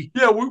crazy.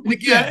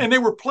 Yeah, and they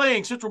were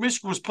playing. Central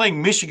Michigan was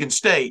playing Michigan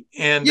State,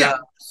 and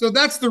so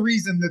that's the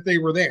reason that they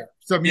were there.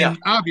 So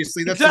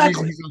obviously that's the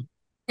reason he's on.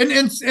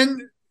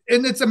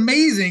 And it's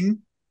amazing.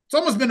 It's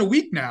almost been a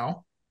week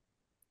now.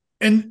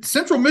 And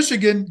Central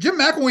Michigan, Jim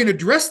McElwain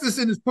addressed this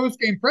in his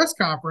post-game press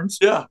conference.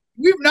 Yeah.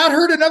 We've not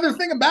heard another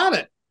thing about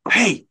it.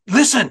 Hey,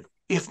 listen,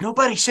 if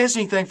nobody says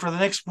anything for the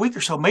next week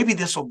or so, maybe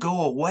this will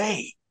go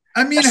away.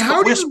 How do you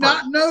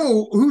not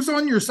know who's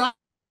on your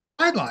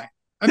sideline?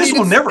 This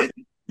will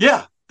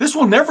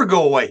never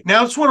go away.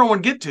 Now, that's what I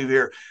want to get to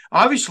here.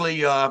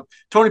 Obviously,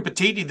 Tony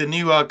Petitti, the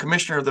new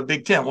commissioner of the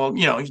Big Ten, well,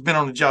 he's been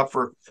on the job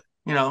for,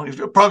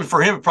 Probably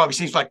for him, it probably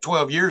seems like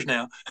 12 years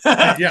now.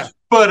 Yeah.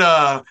 But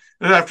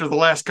after the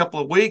last couple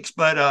of weeks,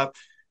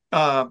 what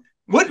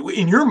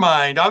in your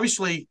mind?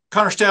 Obviously,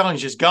 Connor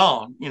Stalions is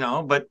gone,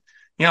 but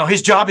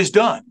his job is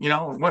done.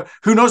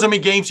 Who knows how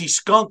many games he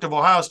skunked of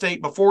Ohio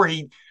State before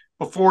he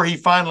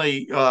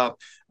finally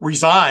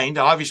resigned.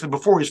 Obviously,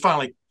 before he was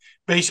finally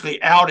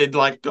basically outed,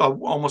 like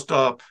almost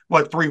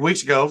 3.5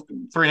 weeks ago,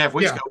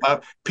 by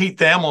Pete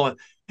Thamel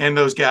and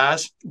those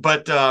guys.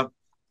 But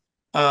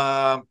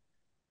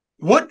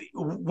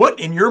what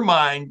in your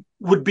mind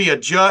would be a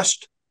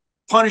just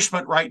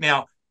punishment right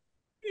now?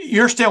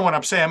 You understand what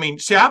I'm saying? I mean,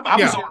 see, I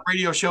was on a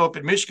radio show up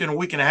in Michigan a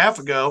week and a half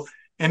ago,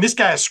 and this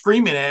guy is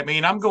screaming at me,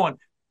 and I'm going,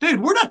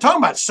 dude, we're not talking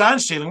about sign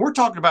stealing. We're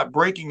talking about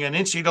breaking an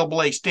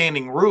NCAA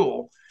standing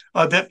rule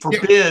that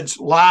forbids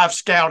live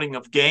scouting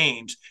of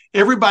games.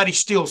 Everybody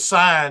steals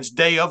signs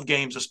day of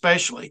games,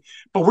 especially.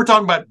 But we're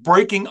talking about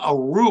breaking a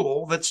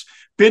rule that's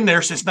been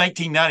there since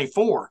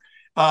 1994.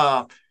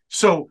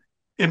 So,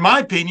 in my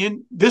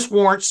opinion, this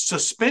warrants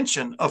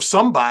suspension of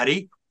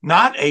somebody,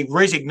 not a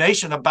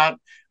resignation of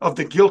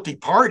the guilty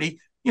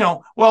party.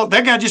 Well,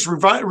 that guy just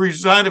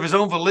resigned of his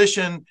own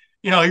volition.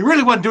 He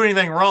really wasn't doing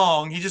anything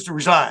wrong. He just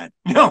resigned,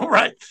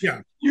 right? Yeah.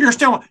 You're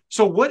still.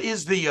 So what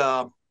is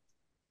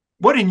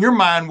what in your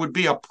mind would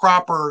be a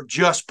proper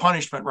just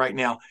punishment right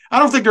now? I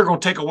don't think they're going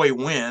to take away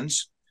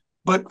wins,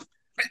 but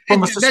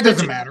that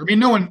doesn't matter. I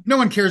mean, no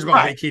one cares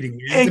about vacating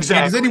wins.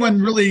 Exactly.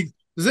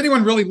 Does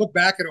anyone really look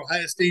back at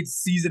Ohio State's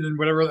season and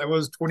whatever that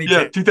was,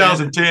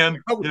 2010?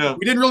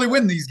 We didn't really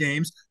win these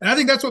games. And I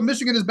think that's what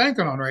Michigan is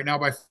banking on right now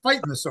by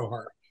fighting this so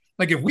hard.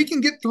 Like, if we can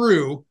get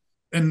through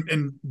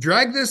and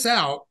drag this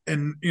out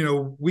and,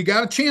 we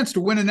got a chance to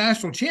win a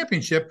national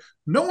championship,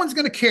 no one's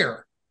going to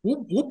care.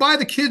 We'll buy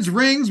the kids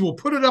rings. We'll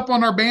put it up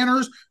on our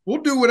banners.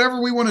 We'll do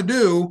whatever we want to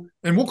do,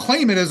 and we'll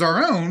claim it as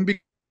our own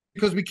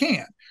because we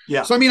can.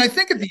 Yeah. So, I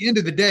think at the end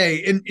of the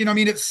day, and,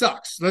 it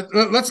sucks.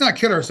 Let's not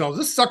kid ourselves.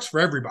 This sucks for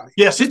everybody.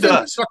 Yes, it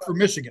does. This sucks for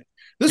Michigan.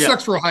 This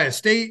sucks for Ohio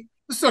State.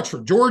 This sucks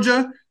for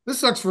Georgia. This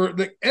sucks for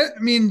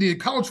the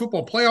College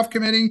Football Playoff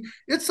Committee.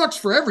 It sucks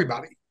for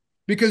everybody,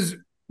 because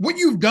what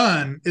you've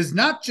done is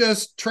not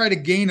just try to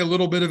gain a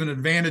little bit of an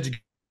advantage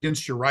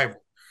against your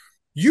rival.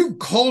 You've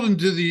called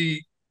into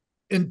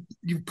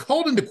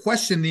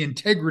question the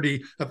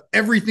integrity of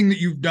everything that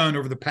you've done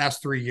over the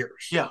past 3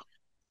 years. Yeah.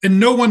 And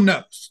no one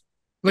knows.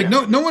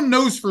 No one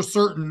knows for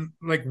certain,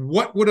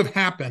 what would have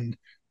happened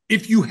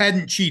if you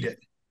hadn't cheated,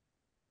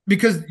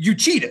 because you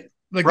cheated.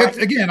 That's,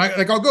 again,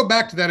 I'll go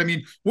back to that.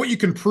 What you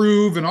can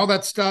prove and all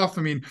that stuff.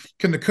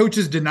 Can the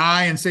coaches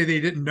deny and say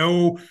they didn't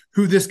know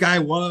who this guy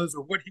was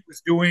or what he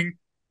was doing?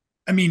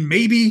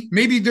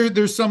 Maybe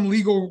there's some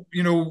legal,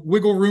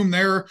 wiggle room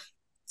there.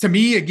 To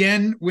me,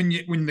 again, when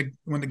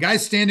the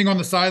guy's standing on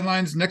the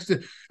sidelines next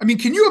to,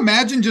 can you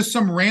imagine just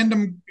some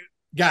random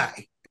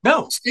guy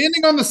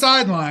standing on the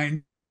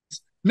sideline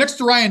next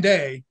to Ryan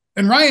Day,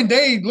 and Ryan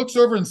Day looks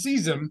over and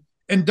sees him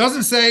and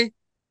doesn't say,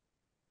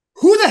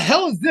 "Who the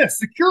hell is this?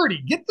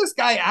 Security, get this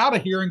guy out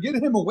of here and get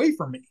him away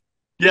from me."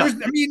 Yeah.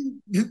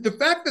 The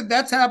fact that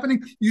that's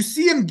happening, you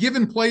see him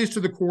giving plays to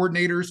the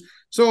coordinators.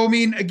 So,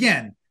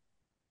 again,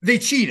 they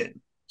cheated.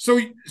 So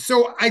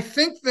I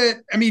think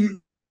that,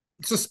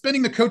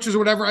 suspending the coaches or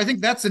whatever, I think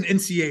that's an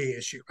NCAA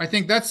issue. I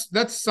think that's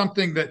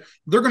something that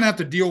they're going to have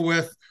to deal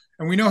with.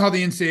 And we know how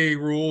the NCAA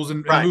rules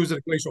and moves at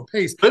a glacial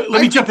pace. Let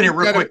me jump in here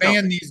real quick.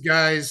 Ban these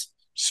guys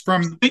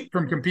from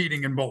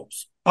competing in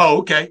bowls. Oh,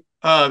 okay.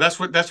 That's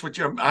what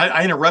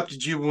I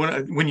interrupted you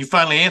when you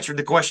finally answered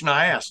the question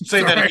I asked.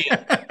 Say that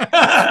again.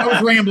 I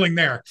was rambling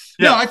there.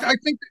 Yeah. No, I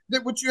think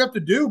that what you have to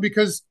do,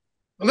 because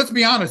let's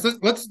be honest.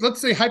 Let's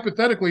say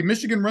hypothetically,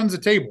 Michigan runs a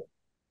table,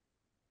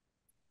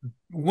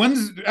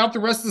 wins out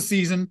the rest of the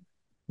season,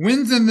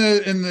 wins in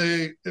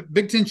the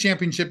Big Ten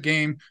championship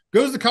game,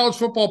 goes to the college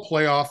football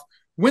playoff,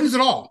 wins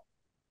it all.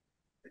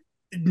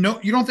 No,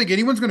 you don't think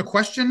anyone's going to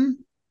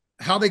question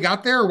how they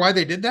got there or why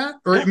they did that?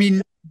 Or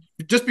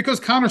just because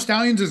Connor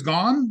Stalions is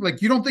gone,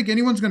 you don't think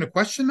anyone's going to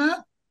question that?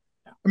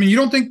 You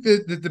don't think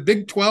that the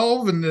Big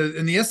 12 and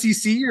the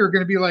SEC are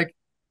going to be like,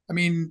 what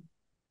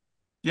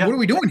are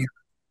we doing here?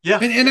 Yeah.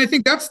 And I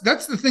think that's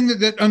the thing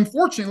that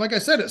unfortunately, like I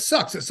said, it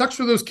sucks. It sucks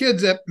for those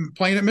kids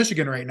playing at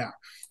Michigan right now.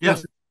 Yeah.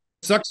 It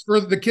sucks for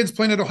the kids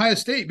playing at Ohio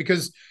State,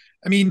 because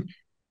it's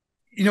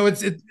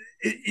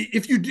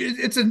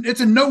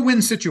a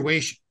no-win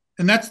situation.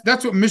 And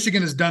that's what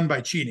Michigan has done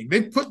by cheating.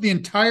 They put the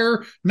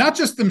entire, not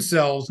just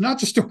themselves, not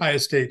just Ohio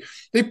State,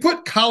 they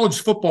put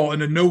college football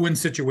in a no-win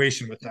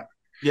situation with them.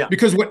 Yeah.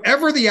 Because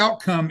whatever the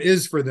outcome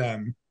is for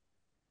them,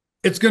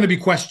 it's going to be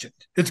questioned.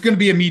 It's going to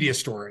be a media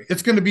story.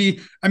 It's going to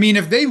be,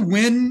 if they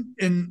win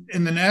in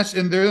the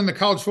and they're in the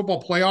college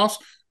football playoffs,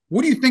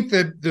 what do you think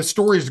the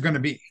story is going to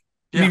be?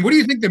 Yeah. What do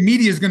you think the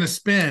media is going to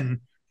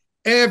spin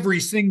every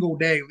single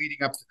day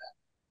leading up to that?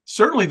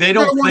 Certainly, they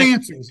don't want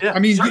answers.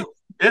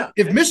 Yeah,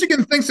 if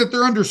Michigan thinks that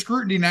they're under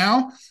scrutiny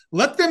now,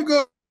 let them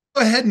go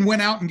ahead and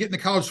win out and get in the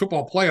college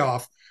football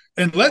playoff,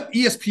 and let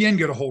ESPN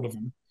get a hold of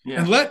them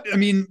And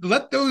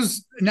let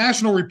those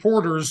national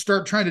reporters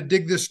start trying to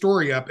dig this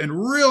story up and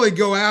really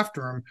go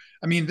after them.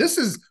 I mean, this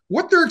is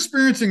what they're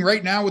experiencing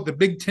right now with the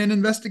Big Ten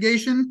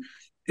investigation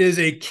is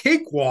a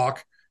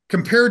cakewalk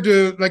compared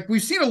to, like,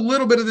 we've seen a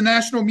little bit of the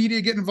national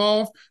media get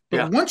involved,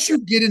 but once you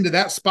get into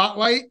that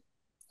spotlight,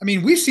 I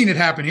mean, we've seen it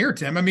happen here,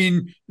 Tim. I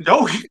mean,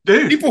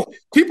 dude,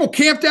 people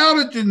camped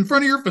out in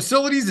front of your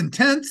facilities and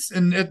tents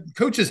and at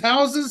coaches'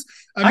 houses.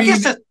 I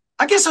guess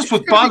that's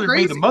what bothered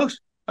me the most.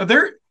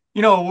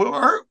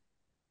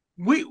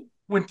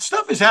 When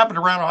stuff has happened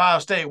around Ohio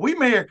State, we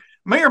may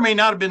or may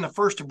not have been the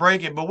first to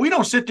break it, but we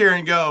don't sit there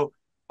and go,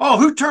 "Oh,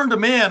 who turned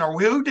them in?" or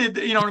 "Who did?"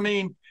 You know what I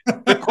mean?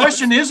 The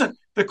question is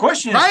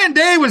Ryan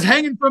Day was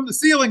hanging from the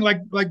ceiling like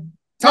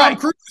Tom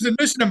Cruise in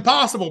Mission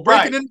Impossible,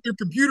 breaking into their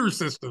computer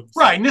systems.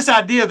 Right. And this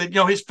idea that,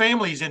 his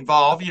family's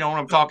involved, what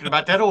I'm talking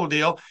about, that whole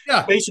deal.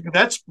 Yeah. Basically,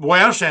 that's the way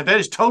I understand it, that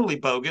is totally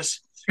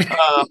bogus.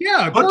 But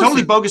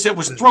totally bogus. It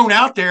was thrown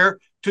out there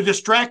to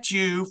distract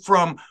you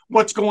from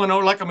what's going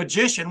on, like a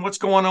magician, what's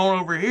going on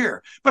over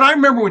here. But I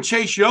remember when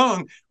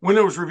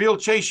it was revealed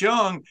Chase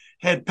Young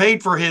had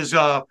paid for his,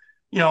 a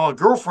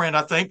girlfriend,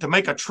 I think, to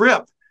make a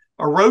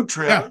road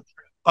trip.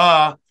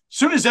 Yeah.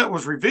 Soon as that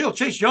was revealed,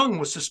 Chase Young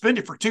was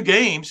suspended for 2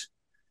 games,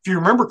 if you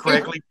remember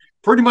correctly,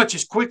 pretty much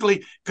as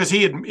quickly because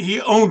he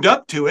owned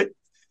up to it.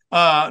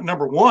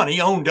 Number one,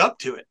 he owned up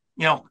to it.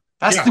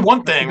 That's the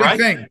one thing, right?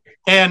 Thing.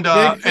 And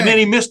then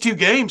he missed 2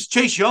 games.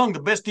 Chase Young, the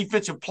best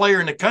defensive player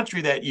in the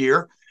country that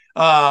year,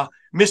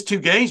 missed 2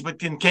 games, but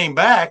then came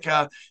back,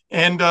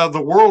 and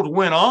the world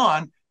went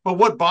on. But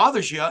what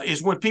bothers you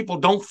is when people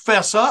don't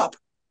fess up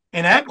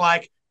and act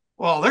like,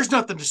 well, there's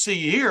nothing to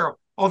see here.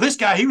 Oh, this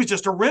guy, he was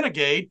just a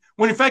renegade,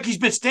 when in fact he's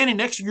been standing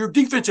next to your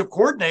defensive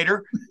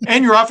coordinator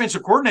and your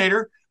offensive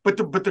coordinator. But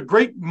the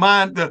great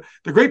mind, the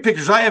great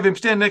pictures, I have him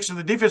standing next to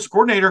the defensive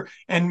coordinator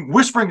and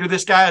whispering to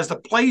this guy as the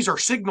plays are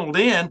signaled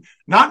in,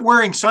 not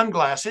wearing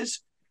sunglasses.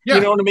 Yeah.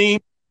 You know what I mean?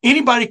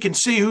 Anybody can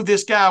see who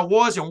this guy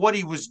was and what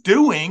he was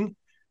doing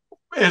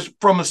as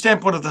from the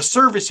standpoint of the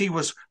service he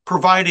was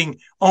providing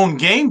on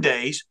game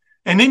days.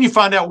 And then you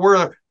find out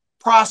where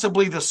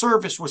possibly the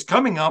service was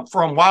coming up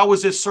from. Why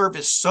was this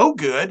service so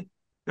good?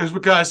 It was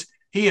because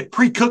he had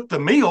pre-cooked the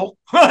meal,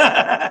 from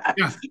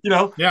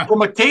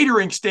a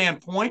catering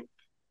standpoint.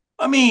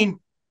 I mean,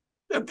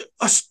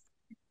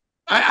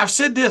 I've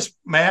said this,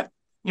 Matt,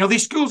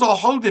 these schools all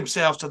hold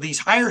themselves to these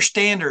higher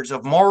standards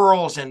of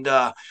morals and,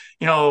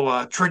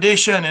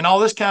 tradition and all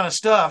this kind of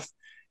stuff.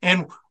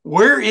 And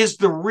where is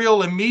the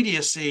real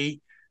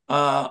immediacy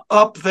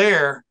up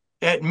there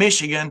at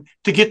Michigan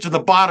to get to the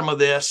bottom of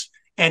this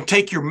and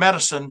take your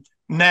medicine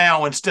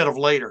now instead of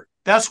later?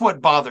 That's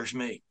what bothers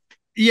me.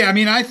 Yeah, I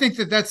mean, I think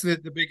that's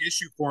the big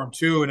issue for him,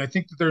 too. And I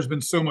think that there's been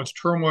so much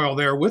turmoil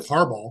there with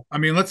Harbaugh. I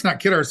mean, let's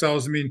not kid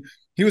ourselves. I mean,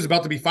 he was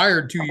about to be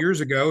fired 2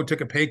 years ago, took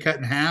a pay cut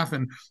in half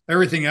and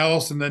everything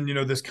else. And then,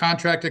 this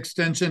contract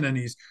extension, and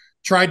he's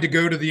tried to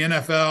go to the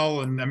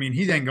NFL. And I mean,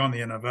 he ain't going to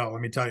the NFL,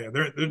 let me tell you.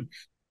 There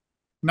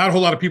not a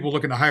whole lot of people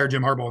looking to hire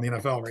Jim Harbaugh in the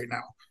NFL right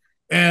now.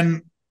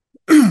 And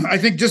I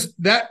think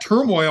just that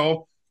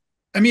turmoil,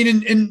 I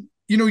mean,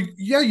 you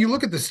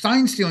look at the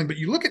Stein stealing, but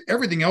you look at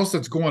everything else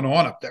that's going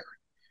on up there.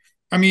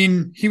 I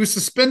mean, he was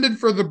suspended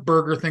for the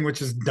burger thing,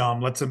 which is dumb.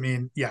 But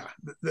the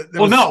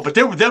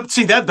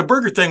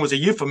burger thing was a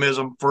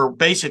euphemism for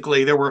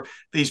basically there were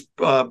these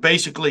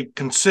basically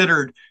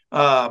considered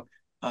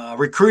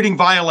recruiting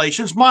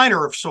violations,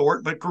 minor of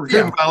sort, but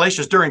recruiting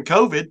violations during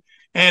COVID.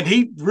 And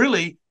he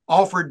really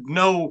offered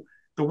the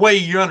way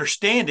you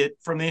understand it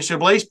from the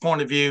NCAA's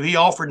point of view, he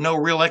offered no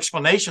real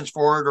explanations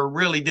for it or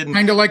really didn't.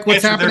 Kind of like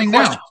what's happening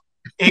now.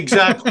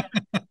 Exactly.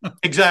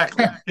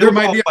 There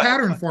might be a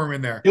pattern for him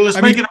in there.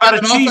 Let's make it about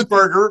a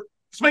cheeseburger.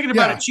 Let's make it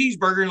about a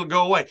cheeseburger and it'll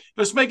go away.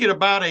 Let's make it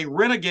about a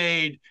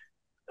renegade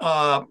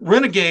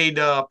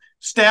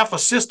staff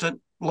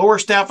assistant, lower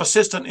staff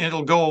assistant, and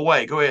it'll go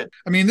away. Go ahead.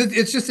 I mean,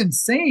 it's just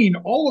insane,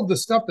 all of the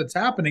stuff that's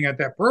happening at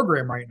that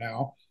program right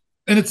now.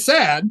 And it's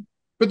sad.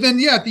 But then,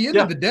 at the end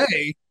of the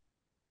day,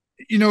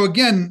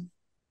 again,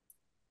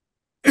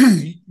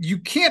 you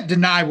can't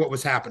deny what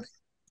was happening.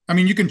 I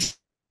mean, you can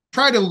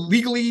try to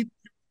legally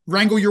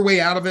wrangle your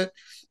way out of it,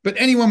 but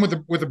anyone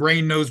with a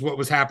brain knows what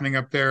was happening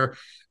up there.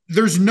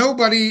 There's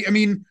nobody. I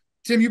mean,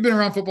 Tim, you've been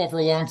around football for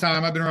a long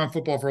time. I've been around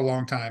football for a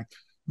long time.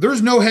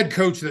 There's no head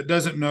coach that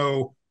doesn't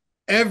know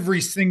every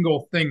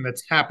single thing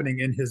that's happening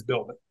in his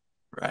building.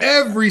 Right.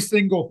 Every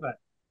single thing.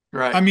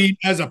 Right. I mean,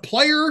 as a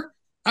player,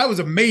 I was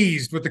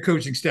amazed what the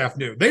coaching staff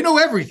knew. They know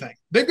everything.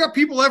 They've got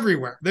people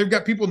everywhere. They've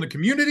got people in the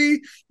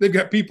community. They've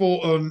got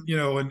people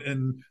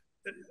in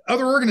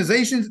other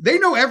organizations. They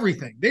know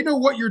everything. They know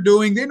what you're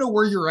doing. They know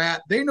where you're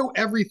at. They know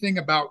everything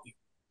about you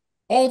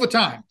all the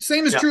time.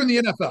 Same is true in the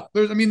NFL.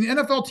 The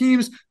NFL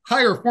teams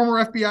hire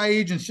former FBI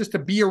agents just to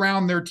be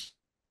around their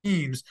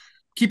teams,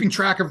 keeping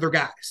track of their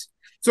guys.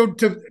 So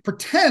to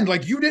pretend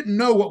like you didn't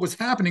know what was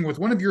happening with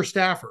one of your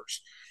staffers,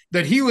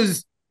 that he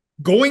was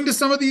going to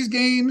some of these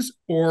games,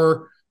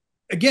 or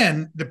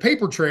again, the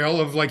paper trail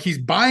of like he's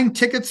buying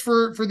tickets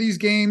for these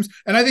games.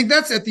 And I think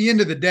that's, at the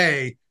end of the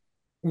day,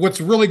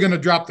 what's really going to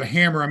drop the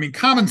hammer. I mean,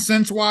 common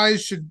sense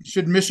wise,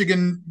 should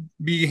Michigan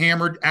be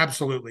hammered?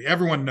 Absolutely.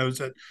 Everyone knows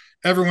it.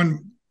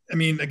 Everyone, I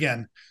mean,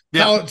 again,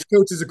 Yeah. college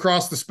coaches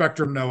across the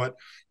spectrum know it.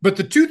 But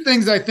the two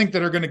things I think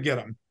that are going to get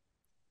them: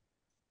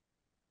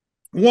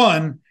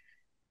 one,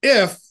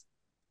 if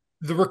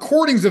the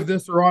recordings of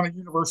this are on a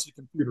university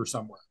computer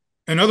somewhere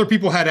and other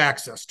people had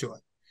access to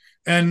it.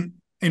 And,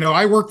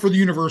 I work for the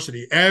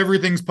university.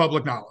 Everything's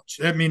public knowledge.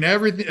 I mean,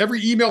 every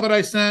email that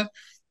I sent,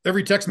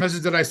 every text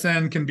message that I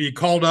send can be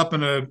called up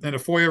in a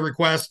FOIA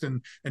request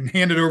and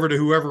handed over to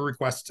whoever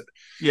requests it.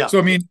 Yeah. So,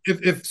 I mean,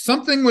 if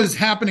something was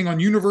happening on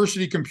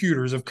university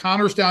computers, if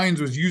Connor Stallions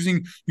was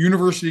using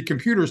university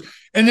computers,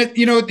 and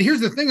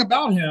here's the thing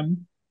about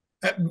him.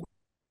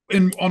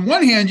 And on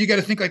one hand, you got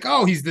to think like,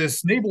 oh, he's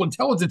this naval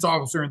intelligence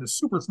officer and this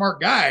super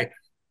smart guy.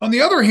 On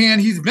the other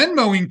hand, he's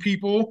Venmoing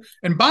people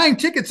and buying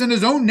tickets in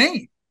his own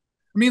name.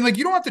 I mean, like,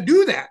 you don't have to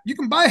do that. You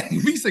can buy a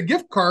Visa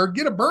gift card,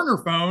 get a burner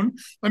phone.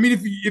 I mean,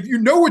 if you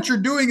know what you're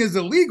doing is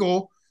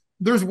illegal,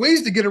 there's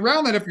ways to get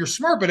around that if you're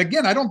smart. But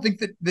again, I don't think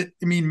that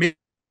I mean,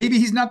 maybe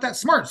he's not that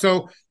smart.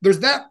 So there's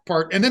that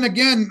part. And then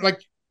again,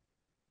 like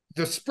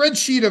the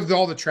spreadsheet of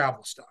all the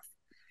travel stuff.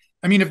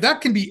 I mean, if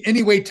that can be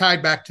any way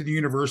tied back to the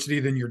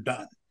university, then you're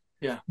done.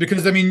 Yeah.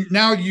 Because I mean,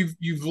 now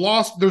you've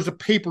lost, there's a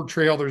paper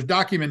trail, there's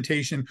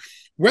documentation.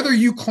 Whether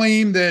you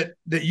claim that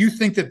you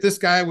think that this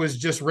guy was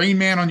just Rain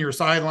Man on your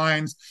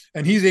sidelines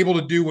and he's able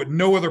to do what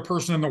no other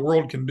person in the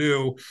world can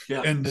do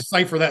and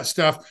decipher that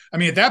stuff. I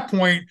mean, at that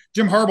point,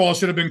 Jim Harbaugh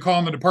should have been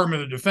calling the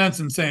Department of Defense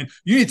and saying,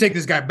 you need to take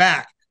this guy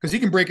back because he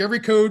can break every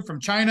code from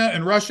China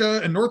and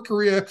Russia and North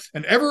Korea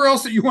and everywhere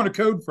else that you want to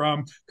code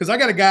from. Because I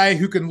got a guy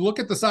who can look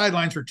at the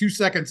sidelines for 2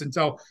 seconds and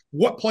tell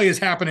what play is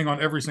happening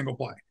on every single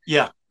play.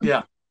 Yeah. Yeah.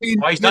 I mean,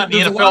 he's not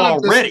in the NFL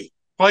already.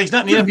 He's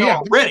not in the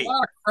NFL already. There's a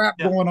lot of crap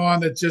going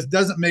on that just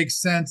doesn't make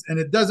sense, and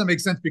it doesn't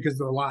make sense because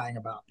they're lying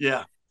about it.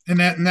 Yeah. And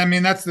I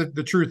mean, that's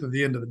the truth at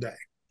the end of the day.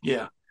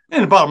 Yeah.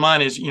 And the bottom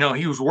line is,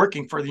 he was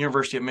working for the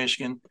University of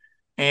Michigan,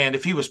 and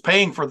if he was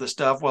paying for the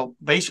stuff, well,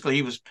 basically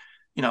he was,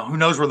 who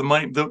knows where the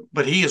money,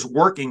 but he is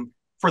working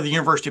for the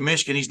University of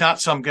Michigan. He's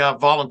not some guy,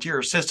 volunteer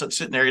assistant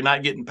sitting there and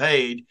not getting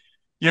paid.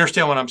 You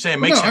understand what I'm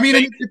saying?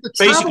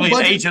 Basically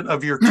an agent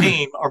of your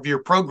team, of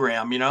your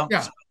program,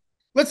 Yeah.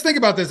 Let's think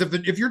about this.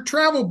 If your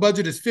travel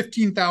budget is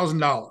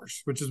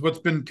 $15,000, which is what's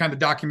been kind of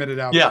documented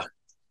out there,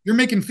 you're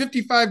making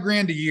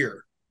 $55,000 a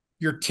year.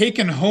 You're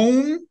taking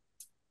home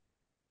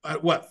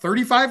what,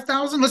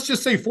 35,000? Let's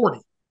just say 40.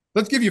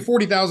 Let's give you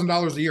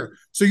 $40,000 a year.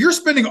 So you're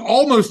spending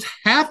almost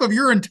half of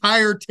your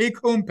entire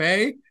take-home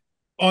pay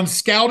on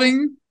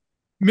scouting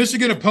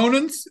Michigan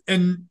opponents,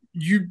 and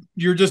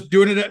you're just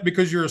doing it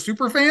because you're a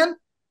super fan.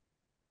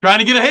 Trying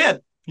to get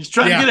ahead. He's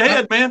trying to get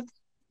ahead, man.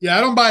 Yeah,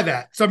 I don't buy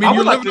that. So I mean,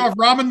 you're living off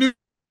ramen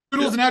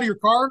noodles and out of your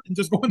car and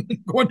just going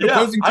to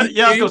opposing teams.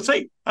 I was going to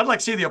say, I'd like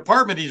to see the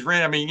apartment he's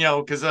renting. I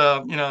mean, because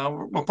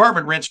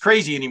apartment rent's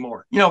crazy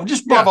anymore.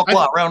 Just blah blah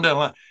blah around down the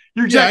line.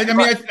 You're exactly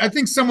right. I mean, I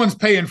think someone's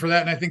paying for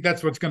that, and I think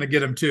that's what's going to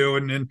get him too.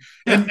 And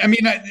I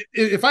mean,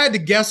 if I had to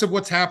guess of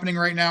what's happening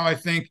right now, I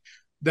think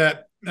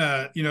that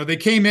they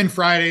came in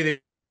Friday, they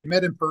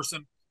met in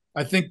person.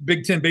 I think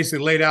Big Ten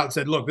basically laid out and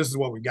said, "Look, this is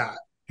what we got.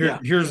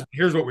 Here's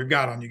what we've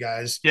got on you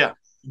guys. Yeah,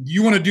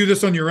 you want to do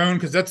this on your own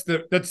because that's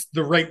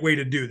the right way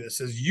to do this.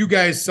 Is you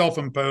guys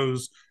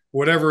self-impose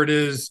whatever it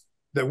is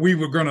that we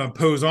were going to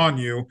impose on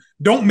you.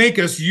 Don't make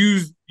us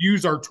use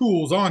our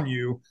tools on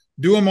you.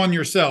 Do them on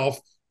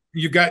yourself.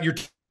 You got your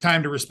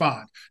time to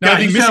respond." Now, I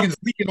think Michigan's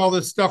leaking all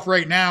this stuff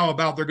right now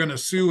about they're going to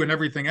sue and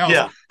everything else.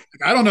 Yeah.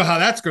 I don't know how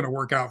that's going to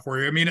work out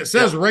for you. I mean, it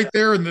says right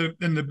there in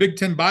the Big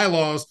Ten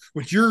bylaws,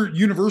 which your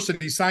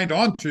university signed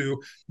on to,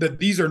 that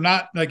these are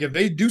not, like, if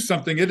they do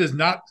something, it is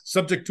not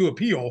subject to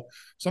appeal.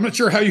 So I'm not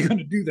sure how you're going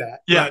to do that.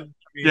 Yeah.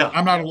 But,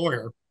 I'm not a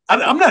lawyer.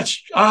 I'm not.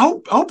 I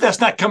hope that's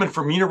not coming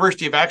from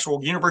University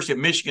of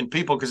Michigan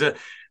people, because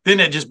then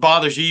it just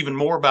bothers you even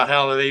more about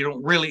how they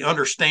don't really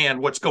understand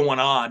what's going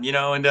on,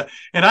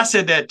 And I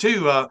said that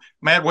too,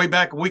 Matt, way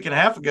back a week and a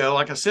half ago.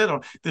 Like I said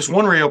on this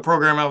one radio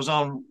program I was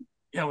on,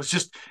 it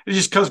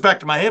just comes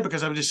back to my head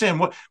because I was just saying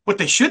what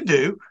they should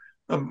do.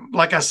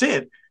 Like I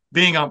said,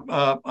 being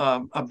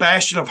a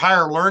bastion of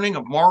higher learning,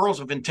 of morals,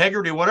 of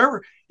integrity,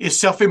 whatever, is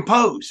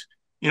self-impose.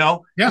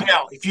 Now,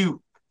 if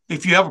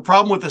you have a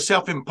problem with the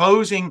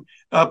self-imposing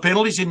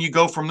penalties, then you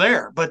go from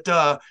there. But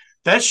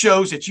that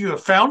shows that you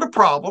have found a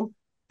problem.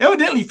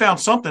 Evidently, you found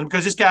something,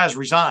 because this guy's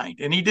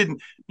resigned, and he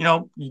didn't.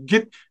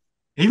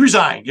 He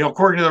resigned.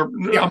 According to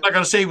I'm not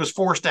going to say he was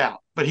forced out,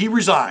 but he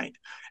resigned.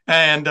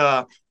 And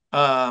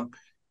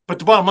but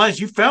the bottom line is,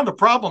 you found a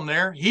problem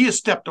there. He has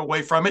stepped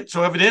away from it,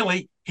 so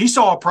evidently he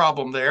saw a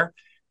problem there.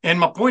 And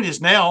my point is,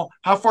 now,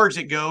 how far does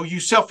it go? You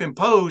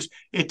self-impose.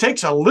 It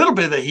takes a little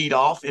bit of the heat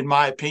off, in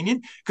my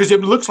opinion, because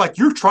it looks like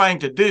you're trying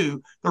to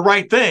do the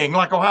right thing,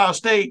 like Ohio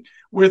State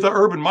with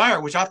Urban Meyer,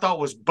 which I thought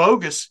was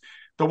bogus,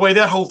 the way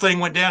that whole thing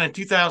went down in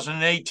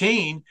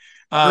 2018.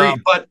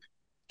 But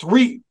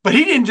he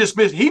didn't just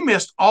miss. He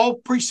missed all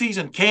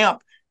preseason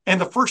camp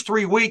and the first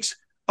 3 weeks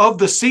of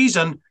the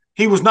season.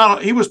 He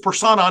was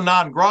persona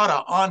non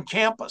grata on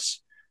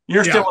campus. You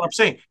understand what I'm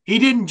saying? He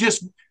didn't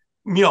just,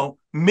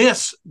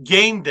 miss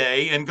game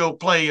day and go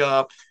play,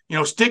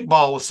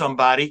 stickball with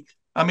somebody.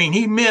 I mean,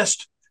 he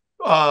missed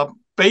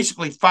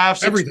basically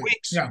 5-6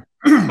 weeks. Yeah.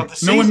 Of the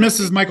season. No one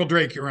misses Michael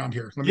Drake around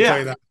here. Let me tell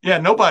you that. Yeah,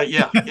 nobody.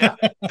 Yeah.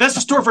 That's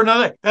the story for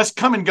another day. That's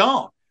come and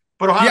gone.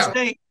 But Ohio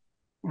State,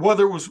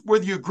 whether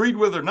you agreed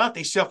with it or not,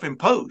 they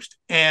self-imposed.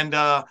 And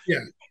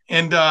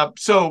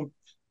so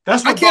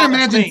that's what I can't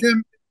imagine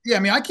Tim. Yeah, I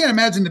mean, I can't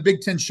imagine the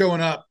Big Ten showing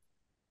up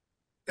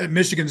at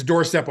Michigan's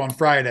doorstep on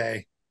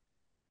Friday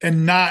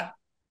and not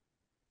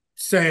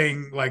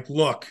saying, like,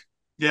 look,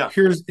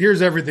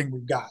 here's everything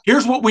we've got.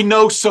 Here's what we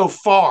know so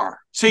far.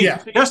 See,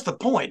 that's the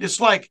point. It's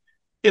like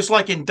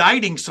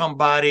indicting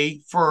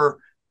somebody for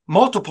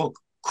multiple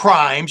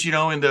crimes,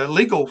 in the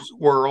legal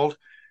world,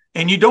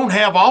 and you don't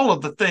have all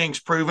of the things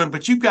proven,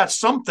 but you've got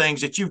some things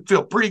that you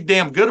feel pretty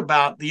damn good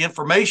about the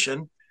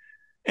information,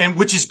 and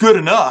which is good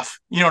enough.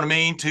 You know what I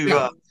mean?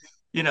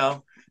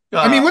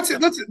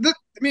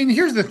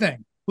 Here's the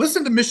thing.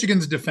 Listen to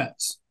Michigan's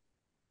defense.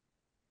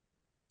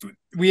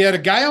 We had a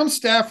guy on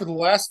staff for the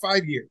last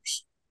 5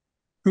 years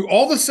who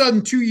all of a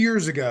sudden 2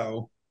 years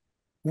ago,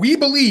 we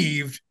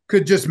believed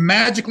could just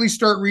magically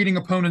start reading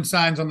opponent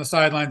signs on the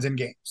sidelines in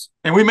games.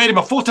 And we made him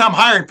a full-time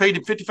hire and paid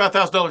him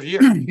 $55,000 a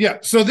year. Yeah.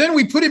 So then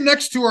we put him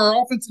next to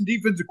our offense and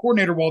defensive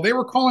coordinator while they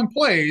were calling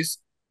plays,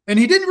 and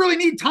he didn't really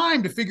need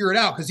time to figure it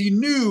out because he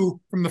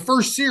knew from the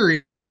first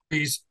series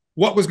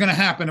what was going to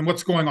happen and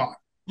what's going on.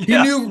 He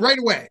knew right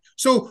away.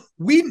 So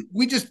we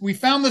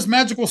found this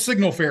magical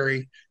signal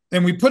fairy,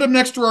 and we put him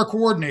next to our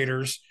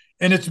coordinators,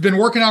 and it's been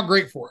working out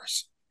great for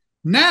us.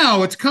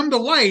 Now it's come to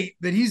light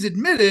that he's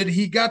admitted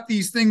he got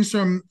these things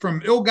from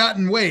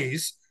ill-gotten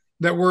ways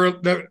that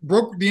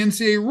broke the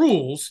NCAA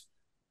rules,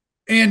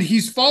 and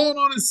he's fallen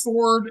on his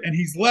sword, and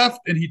he's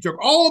left, and he took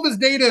all of his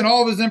data and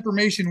all of his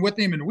information with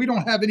him, and we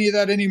don't have any of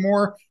that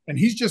anymore, and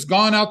he's just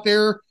gone out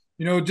there,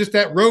 just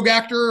that rogue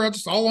actor,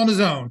 just all on his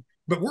own.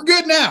 But we're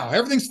good now.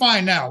 Everything's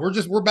fine now.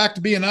 We're back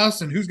to being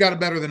us, and who's got it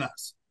better than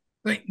us?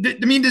 Would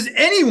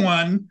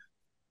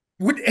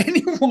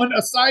anyone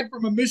aside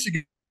from a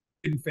Michigan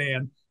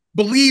fan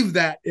believe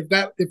that if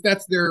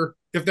that's their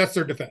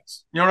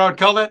defense? You know what I would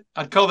call that?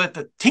 I'd call that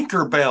the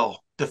Tinkerbell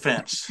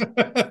defense.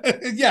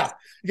 Yeah.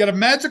 You got a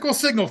magical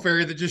signal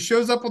fairy that just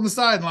shows up on the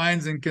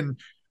sidelines and can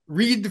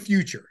read the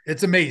future.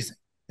 It's amazing.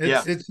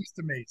 It's just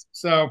amazing.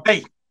 So, we'll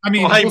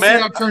see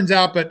how it turns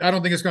out, but I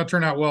don't think it's going to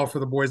turn out well for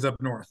the boys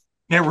up north.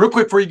 Now, real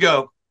quick before you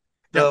go,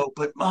 though,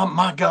 but oh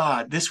my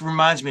God, this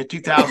reminds me of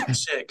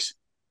 2006.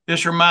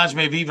 This reminds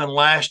me of even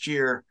last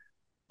year.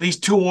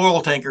 These two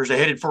oil tankers are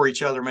headed for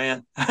each other,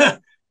 man.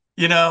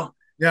 Yeah.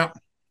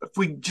 If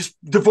we just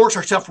divorce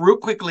ourselves real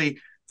quickly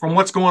from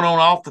what's going on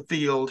off the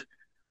field,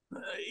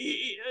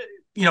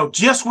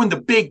 just when the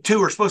big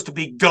two are supposed to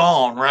be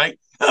gone, right?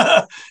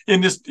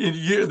 in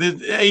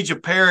the age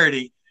of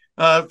parity,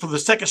 for the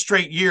second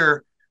straight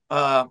year,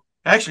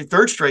 actually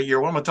third straight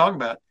year. What am I talking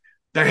about?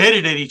 They're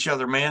headed at each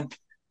other, man.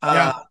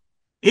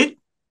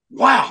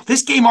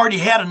 This game already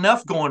had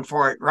enough going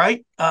for it,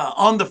 right?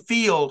 On the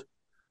field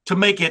to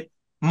make it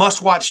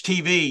must-watch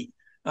TV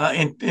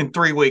in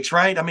 3 weeks,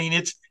 right? I mean,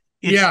 it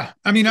kind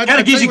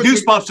of gives you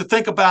goosebumps to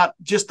think about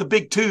just the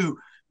big two,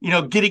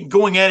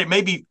 going at it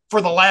maybe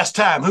for the last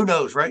time. Who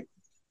knows, right?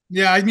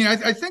 Yeah, I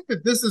think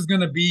that this is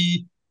going to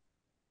be,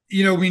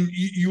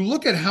 you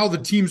look at how the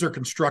teams are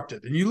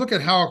constructed, and you look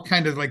at how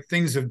kind of like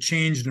things have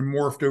changed and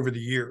morphed over the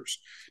years,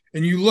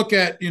 and you look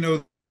at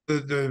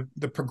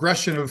the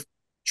progression of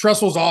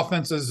Tressel's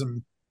offenses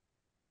and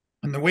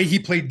the way he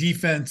played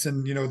defense,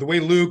 and the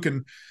way Luke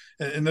and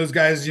those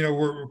guys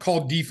were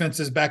called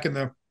defenses back in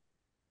the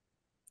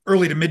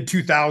early to mid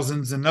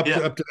 2000s and up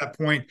to that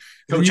point.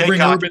 And you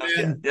bring Urban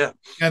in,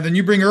 and then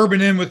you bring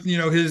Urban in with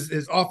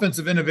his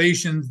offensive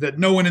innovations that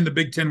no one in the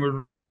Big Ten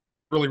was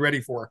really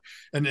ready for,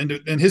 and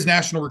his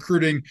national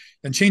recruiting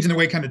and changing the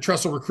way kind of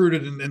Tressel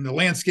recruited and the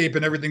landscape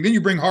and everything. Then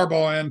you bring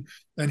Harbaugh in,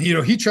 and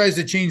he tries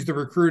to change the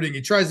recruiting, he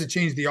tries to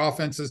change the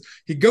offenses.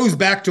 He goes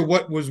back to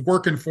what was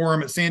working for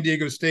him at San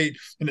Diego State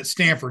and at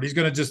Stanford. He's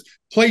going to just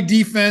play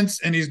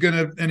defense, and he's going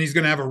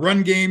to have a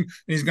run game, and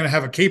he's going to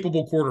have a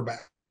capable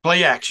quarterback.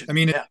 Play action.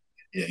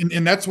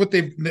 And that's what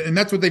they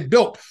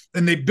built,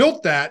 and they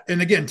built that.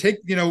 And again, take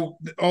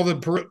all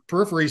the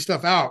periphery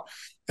stuff out,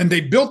 and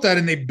they built that,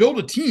 and they built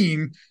a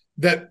team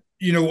that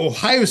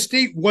Ohio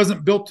State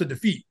wasn't built to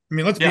defeat.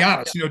 Let's be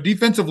honest.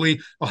 Defensively,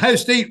 Ohio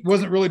State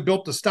wasn't really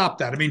built to stop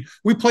that.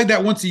 We played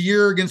that once a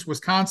year against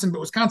Wisconsin, but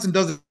Wisconsin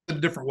does it a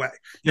different way.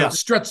 It's a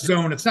stretch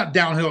zone. It's not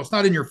downhill. It's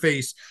not in your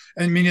face.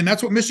 And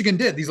that's what Michigan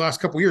did these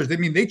last couple of years.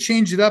 They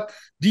changed it up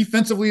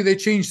defensively. They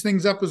changed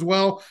things up as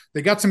well.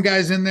 They got some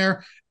guys in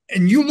there.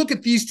 And you look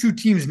at these two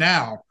teams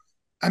now,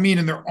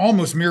 and they're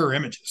almost mirror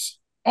images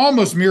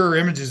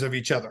of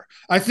each other.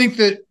 I think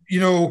that,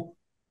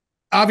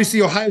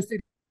 obviously Ohio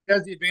State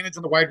has the advantage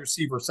on the wide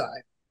receiver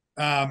side.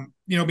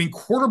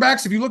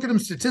 Quarterbacks, if you look at them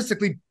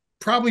statistically,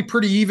 probably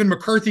pretty even.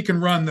 McCarthy can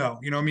run, though.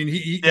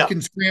 He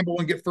can scramble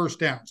and get first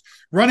downs.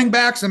 Running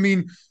backs,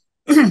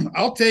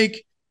 I'll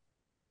take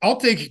I'll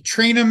take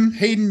Trainum,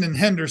 Hayden, and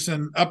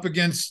Henderson up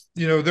against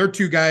their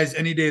two guys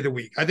any day of the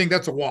week. I think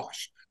that's a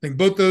wash. I think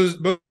both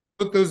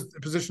those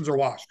positions are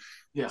wash.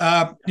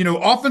 Yeah.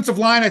 Offensive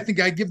line, I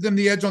think I give them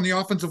the edge on the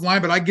offensive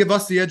line, but I give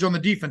us the edge on the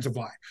defensive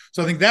line.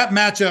 So I think that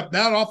matchup,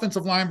 that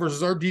offensive line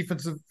versus our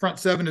defensive front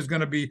seven is going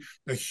to be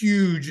a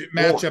huge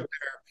matchup there.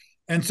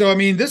 And so, I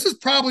mean, this is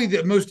probably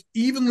the most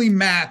evenly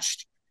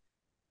matched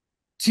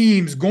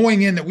teams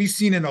going in that we've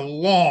seen in a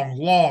long,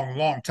 long,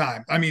 long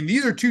time. I mean,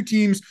 these are two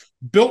teams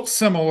built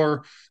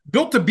similar,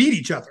 built to beat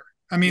each other.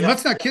 I mean,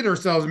 let's not kid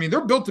ourselves. I mean,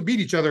 they're built to beat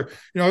each other.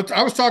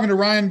 I was talking to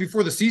Ryan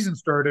before the season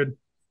started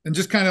and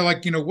just kind of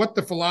like, what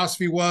the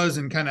philosophy was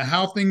and kind of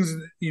how things,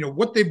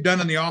 what they've done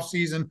in the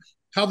offseason,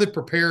 how they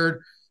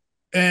prepared.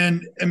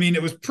 And I mean,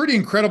 it was pretty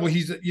incredible.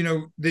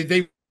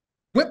 They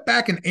went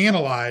back and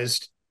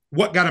analyzed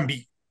what got them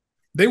beat.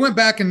 They went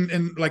back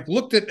and like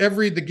looked at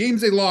the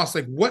games they lost.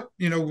 Like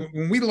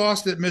when we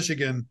lost at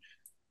Michigan,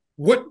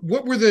 what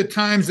were the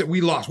times that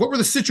we lost? What were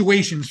the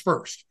situations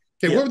first?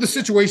 Okay. What were the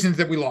situations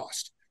that we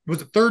lost?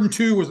 Was it 3rd and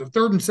 2? Was it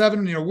 3rd and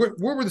 7? What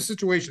were the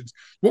situations?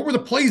 What were the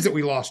plays that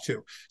we lost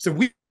to? So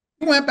we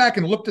went back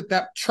and looked at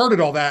that,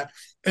 charted all that.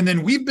 And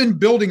then we've been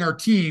building our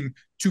team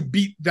to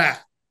beat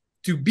that,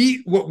 to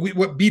beat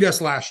what beat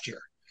us last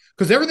year,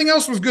 because everything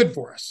else was good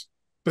for us.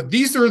 But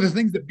these are the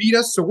things that beat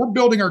us. So we're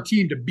building our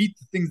team to beat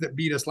the things that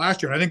beat us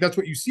last year. And I think that's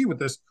what you see with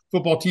this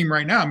football team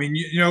right now. I mean,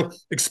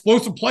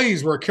 explosive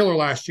plays were a killer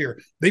last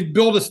year. They've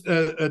built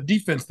a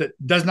defense that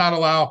does not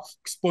allow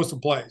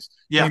explosive plays.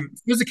 Yeah. I mean,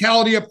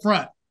 physicality up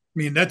front. I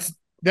mean,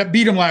 that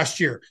beat them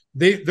last year.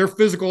 They're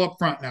physical up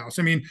front now.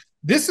 So, I mean,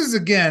 this is,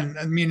 again,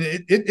 I mean,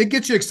 it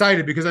gets you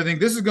excited because I think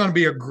this is going to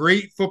be a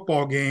great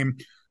football game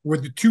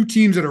with the two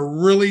teams that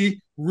are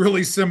really,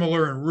 really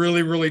similar and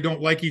really, really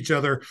don't like each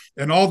other.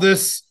 And all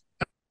this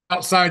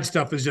outside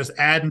stuff is just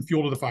adding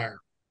fuel to the fire.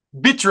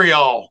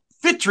 Vitriol.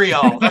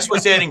 That's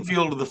what's adding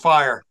fuel to the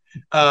fire.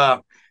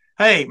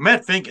 Hey,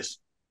 Matt Finkes,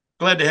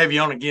 glad to have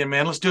you on again,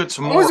 man. Let's do it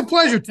some more. Always a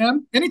pleasure,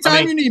 Tim.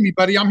 Anytime you need me,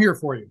 buddy, I'm here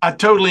for you. I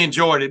totally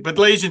enjoyed it. But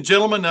ladies and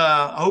gentlemen,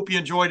 I hope you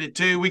enjoyed it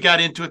too. We got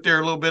into it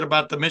there a little bit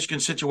about the Michigan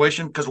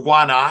situation because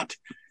why not?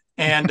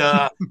 And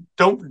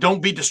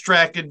don't be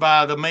distracted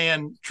by the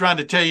man trying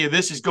to tell you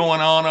this is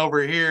going on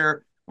over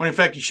here when in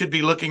fact you should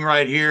be looking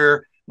right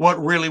here.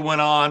 What really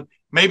went on?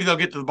 Maybe they'll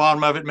get to the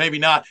bottom of it, maybe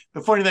not.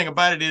 The funny thing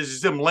about it is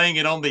them laying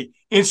it on the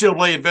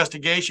NCAA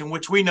investigation,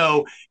 which we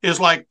know is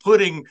like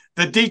putting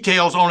the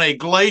details on a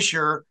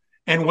glacier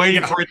and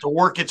waiting for it to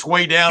work its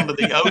way down to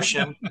the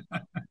ocean.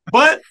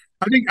 But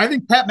I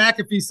think Pat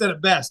McAfee said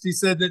it best. He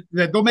said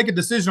that they'll make a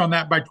decision on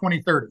that by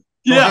 2030.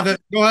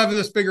 They'll have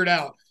this figured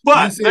out.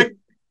 But the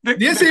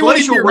NCAA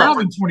won't be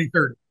around in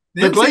 2030.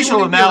 The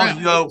glacial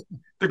analogy, though,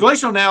 the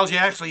glacial analogy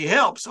actually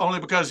helps only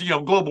because,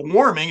 global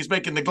warming is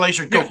making the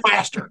glacier go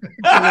faster.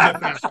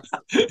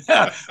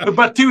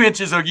 About 2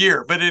 inches a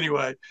year. But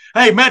anyway,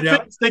 hey,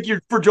 Matt, thank you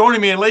for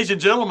joining me. And ladies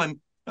and gentlemen,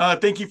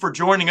 thank you for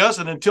joining us.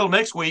 And until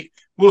next week,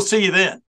 we'll see you then.